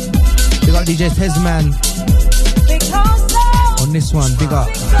 Big up DJ Tez, man. On this one, big up.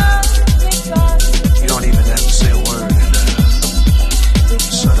 You don't even have to say a word, and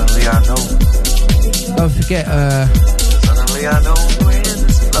suddenly I know. Don't forget, Suddenly I know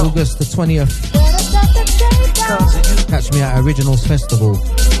August the 20th. Catch me at Originals Festival.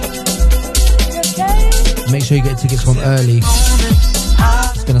 Make sure you get tickets from early.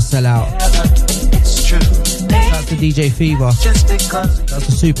 It's gonna sell out. Shout out to DJ Fever. Shout out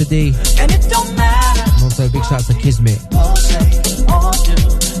to Super D. And also big shout out to Kismet.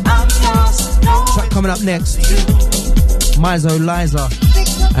 Track coming up next. Mizo Liza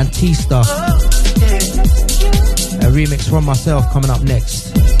and T-Star. A remix from myself coming up next.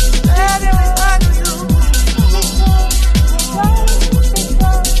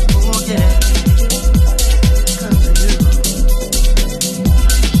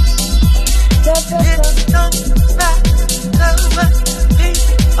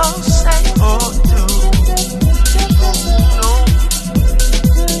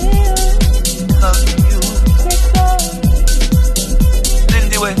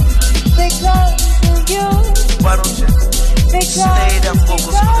 Why don't you say them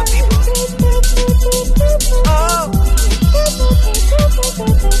vocals for the people? Oh,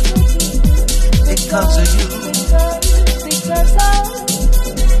 because of you.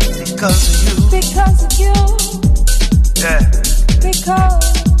 Because of you. Because of you. Yeah. Because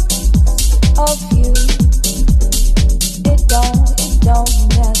of you. It don't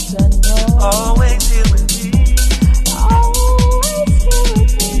matter, no. Always here with me. Always here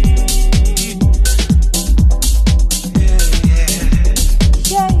with me.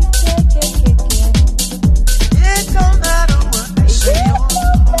 Yeah. It don't matter what they say.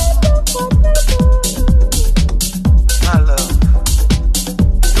 My love,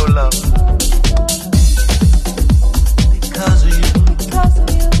 your love, because of you. Because of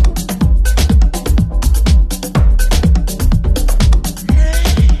you.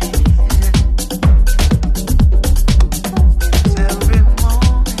 Every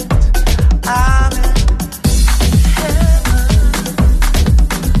moment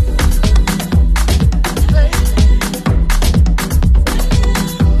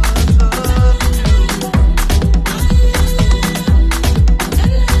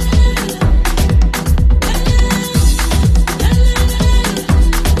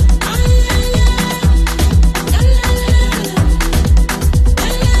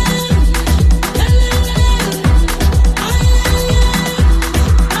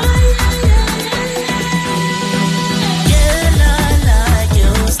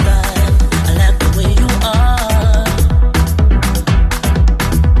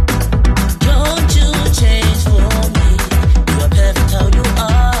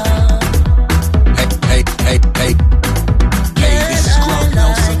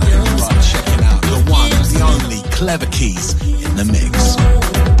I'm in KlevaKeys in the mix.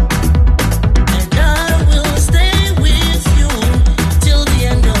 And I will stay with you till the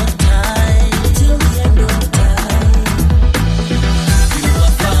end of time. Till the end of time. You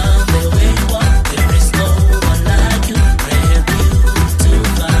are found the way you are. There is no one like you. Rare to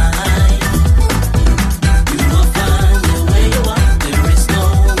find. You are found the way you are. There is no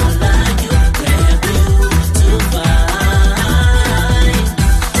one like you. Rare to find.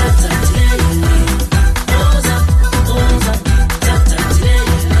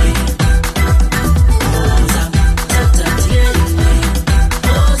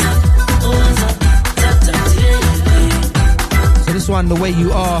 One, The Way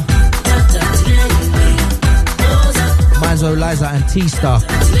You Are, Mizo Liza and T-Star.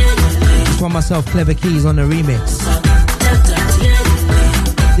 This one myself, KlevaKeys on the remix.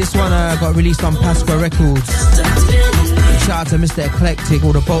 This one got released on Pasqua Records. Shout out to Mr. Eclectic,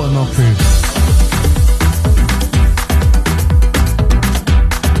 all the Baltimore crew.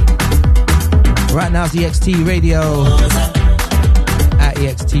 Right now it's EXT Radio at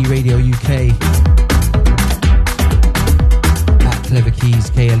EXT Radio UK. KlevaKeys,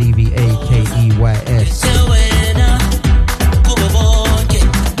 KlevaKeys.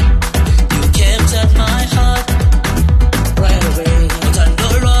 You captured my heart right away.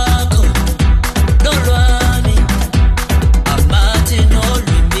 I'm Martin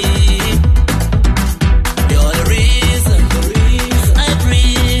You're the reason I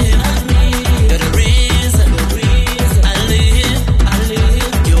breathe. You're the reason I live.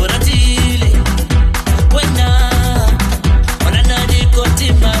 You're not dealing when I'm on another.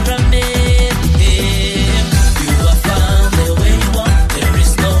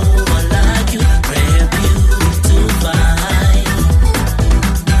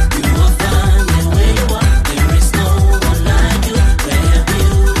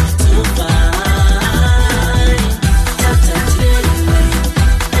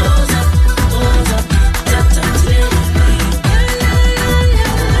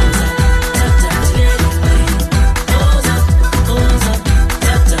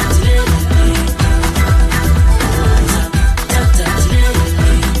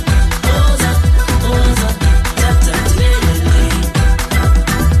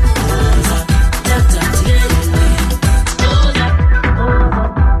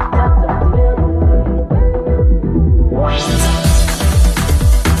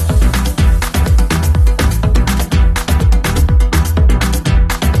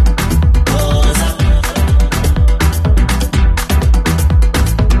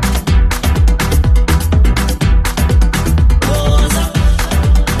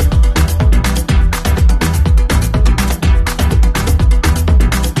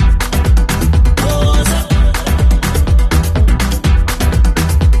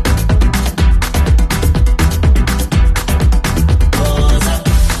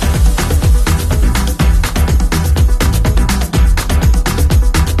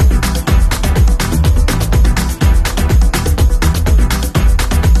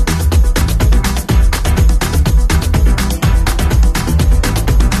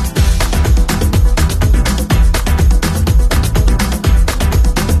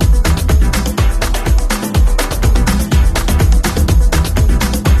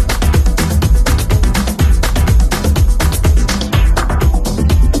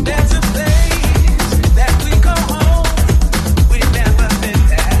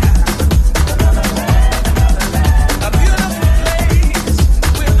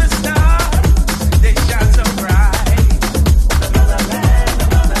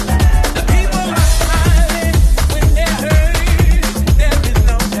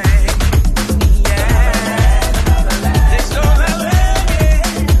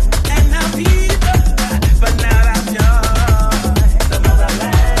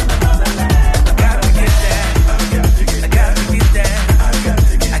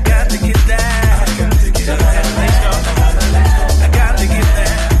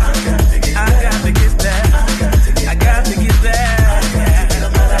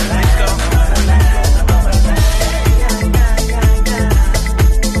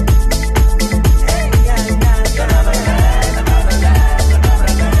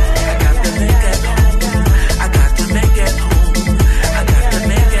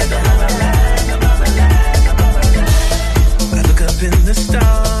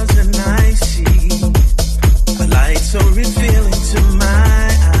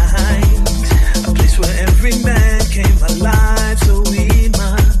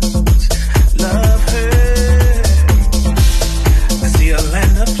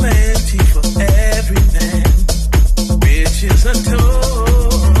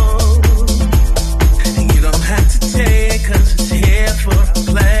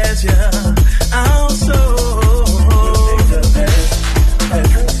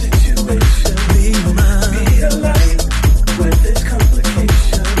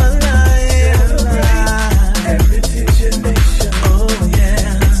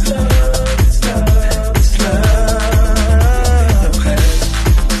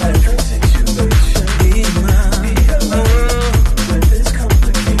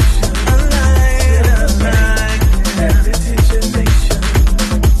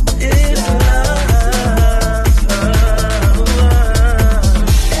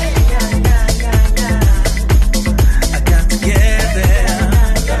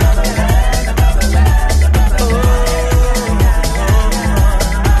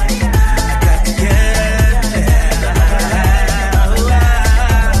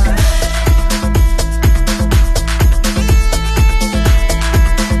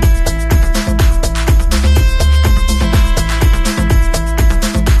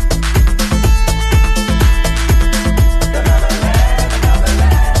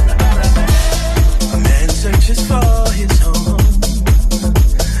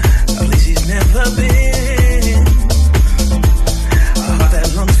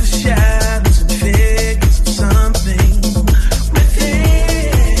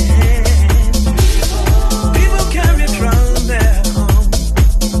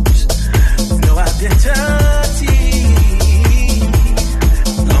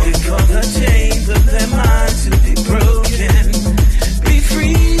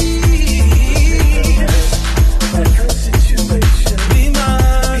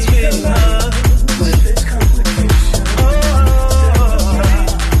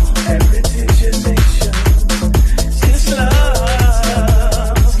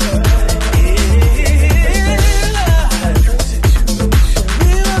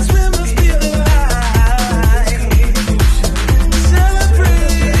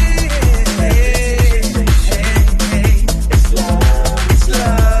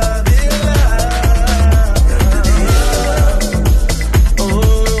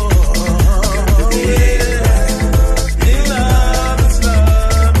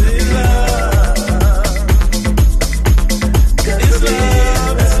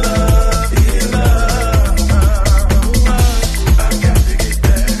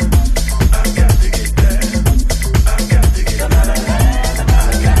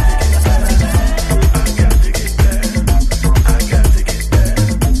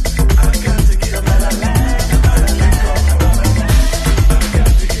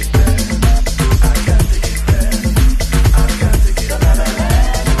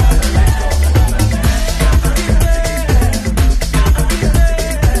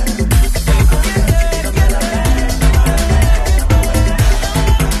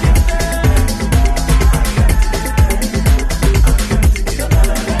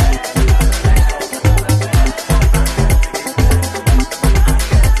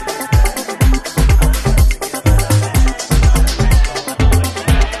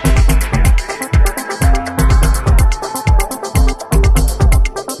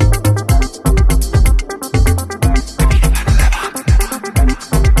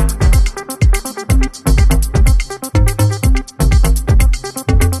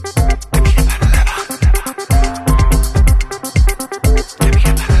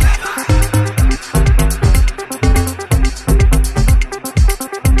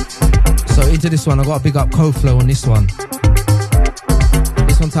 into this one. I got to big up CoFlow on this one.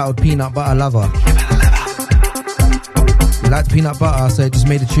 This one titled Peanut Butter Lover. You like peanut butter, so it just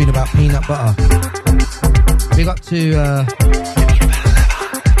made a tune about peanut butter. Big up to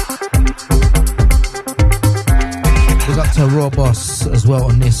Raw Boss as well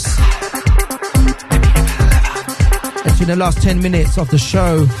on this. Into the last 10 minutes of the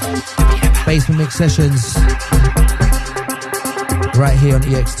show, Basement Mix Sessions, right here on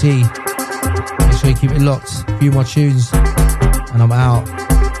EXT. Make sure you keep it locked. A few more tunes, and I'm out.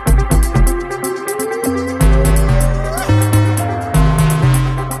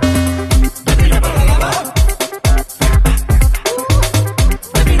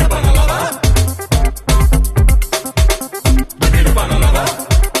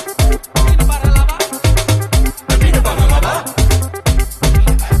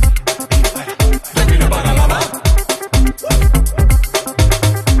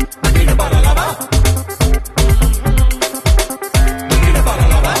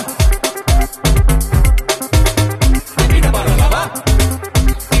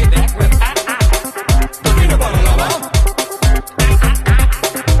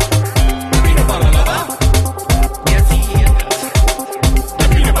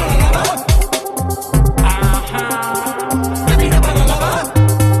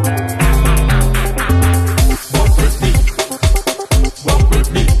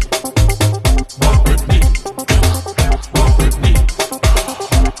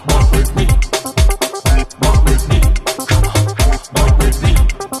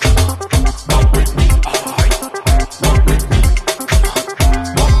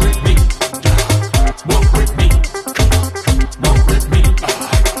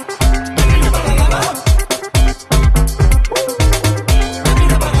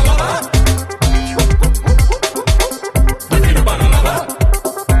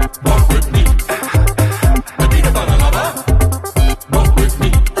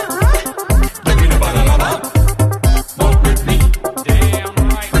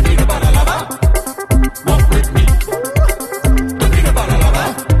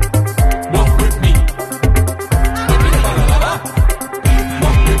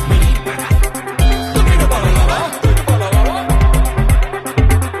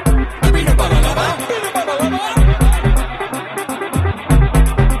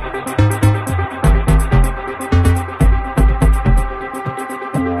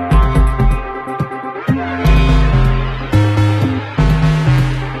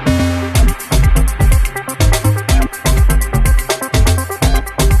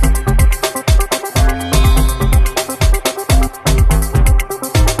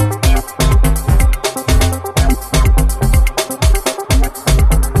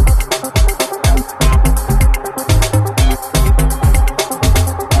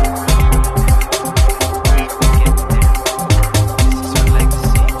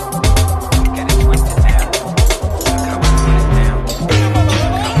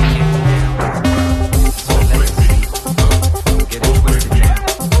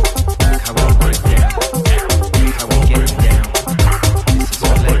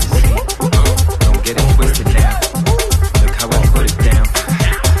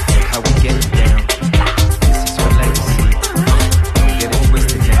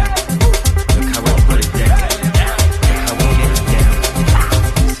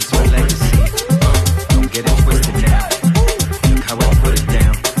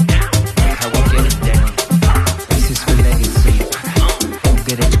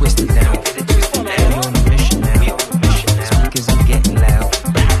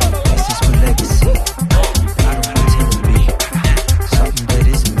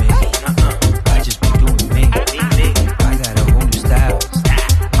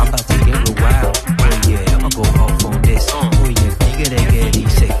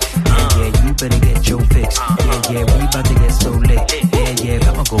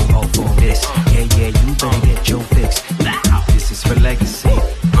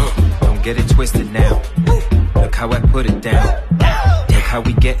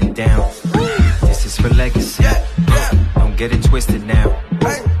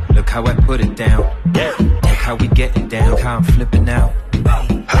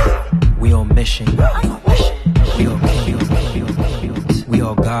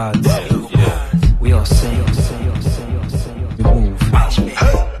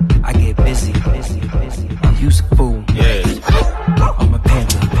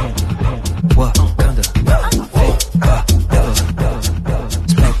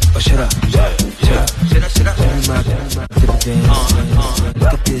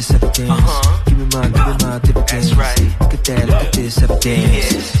 That's right. Look at that, look at this,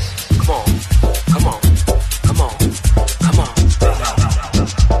 everything. Come on. Come on, come on, come on.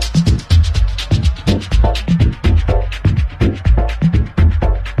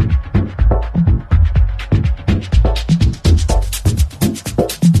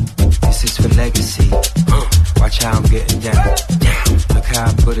 This is for legacy. Watch how I'm getting down. Look how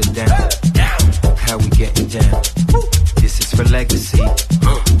I put it down. Look how we getting down. This is for legacy.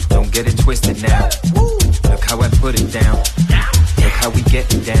 Don't get it twisted now. Look how I put it down. Look how we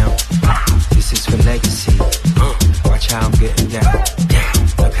getting down. This is for legacy. Watch how I'm getting down.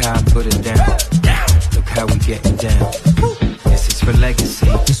 Look how I put it down. Look how we getting down. This is for legacy.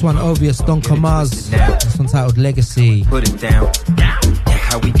 This one obvious, Don Kamaz. This one titled Legacy. Put it down. Look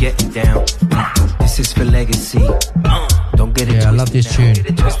how we getting down. This is for legacy. Don't get it. Yeah, I love this tune.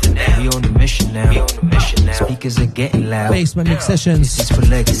 We on the mission now. Speakers are getting loud. Basement Mix Sessions. This is for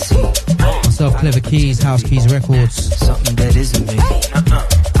legacy. Myself, KlevaKeys, House Keys Records. Something that isn't me.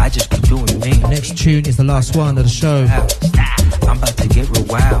 I just be doing me. Next tune is the last one of the show. I'm about to get real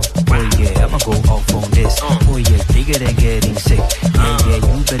wild. Oh yeah, I'ma go off on this. Oh yeah, bigger than getting sick. Yeah, yeah,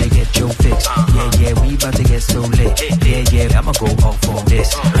 you better get your fix. Yeah, yeah, we about to get so lit. Yeah, yeah, I'ma go off on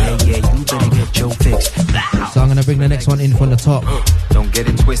this. Yeah, yeah, you better get your fix. So I'm gonna bring the next one in from the top. Don't get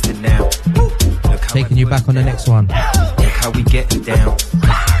it twisted now. Taking you back on the next one. Look how we getting down.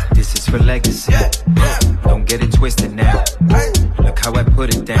 This is for legacy. Don't get it twisted now. Look how I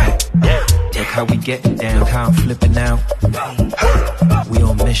put it down. Look how we getting down. Look how I'm flipping out. We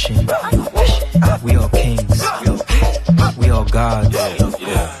on mission. We all kings. We all gods.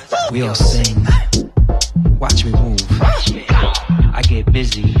 We all sing. Watch me move. I get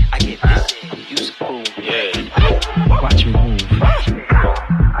busy. Use a fool. Watch me move.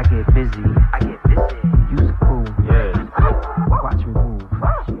 I get busy. Use a fool. Watch me move.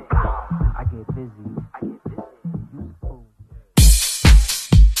 I get busy. Use a fool.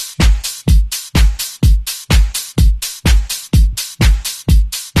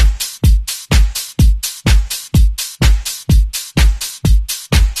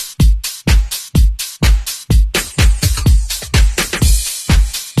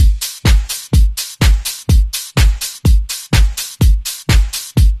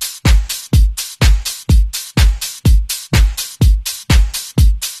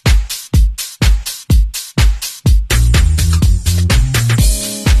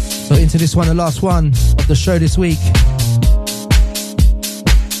 Into this one, the last one of the show this week.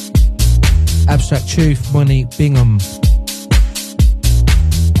 Abstract Truth, Monique Bingham.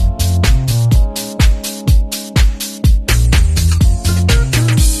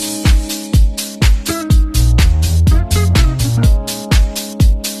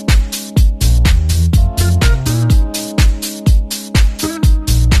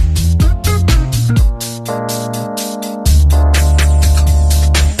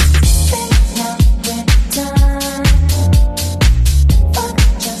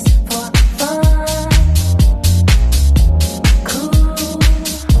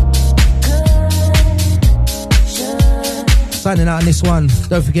 Signing out on this one.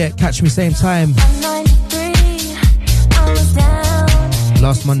 Don't forget, catch me same time.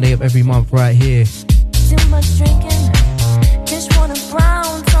 Last Monday of every month right here. Shout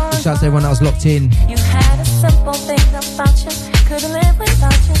out to everyone that was locked in. You had a simple thing about you, couldn't live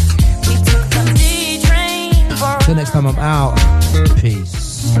without you. We took the D train for Till next time I'm out.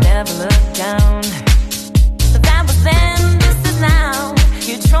 Peace. never look down. But that was then, this is now.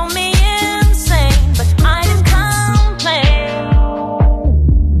 You drove me insane, but I didn't complain.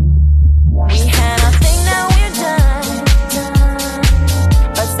 We had a thing, now we're done.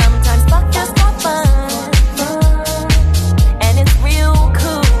 But sometimes fuck just for fun. And it's real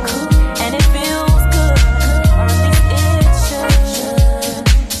cool, and it feels good. Or at least it should.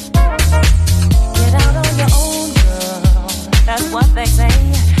 Get out on your own, girl. That's what they say.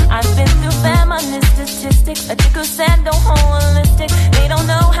 I've been through feminist statistics. A chick who said don't holistic. They don't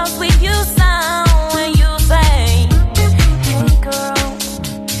know how sweet you sound when you say, hey girl,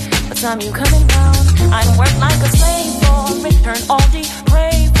 what time you coming round? I'd work like a slave for it. Turn all day,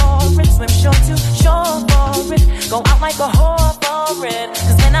 pray for it. Swim shore to shore for it. Go out like a whore for it.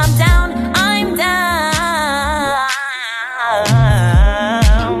 Cause when I'm down, I'm down.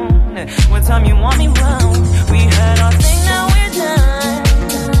 What time you want me round?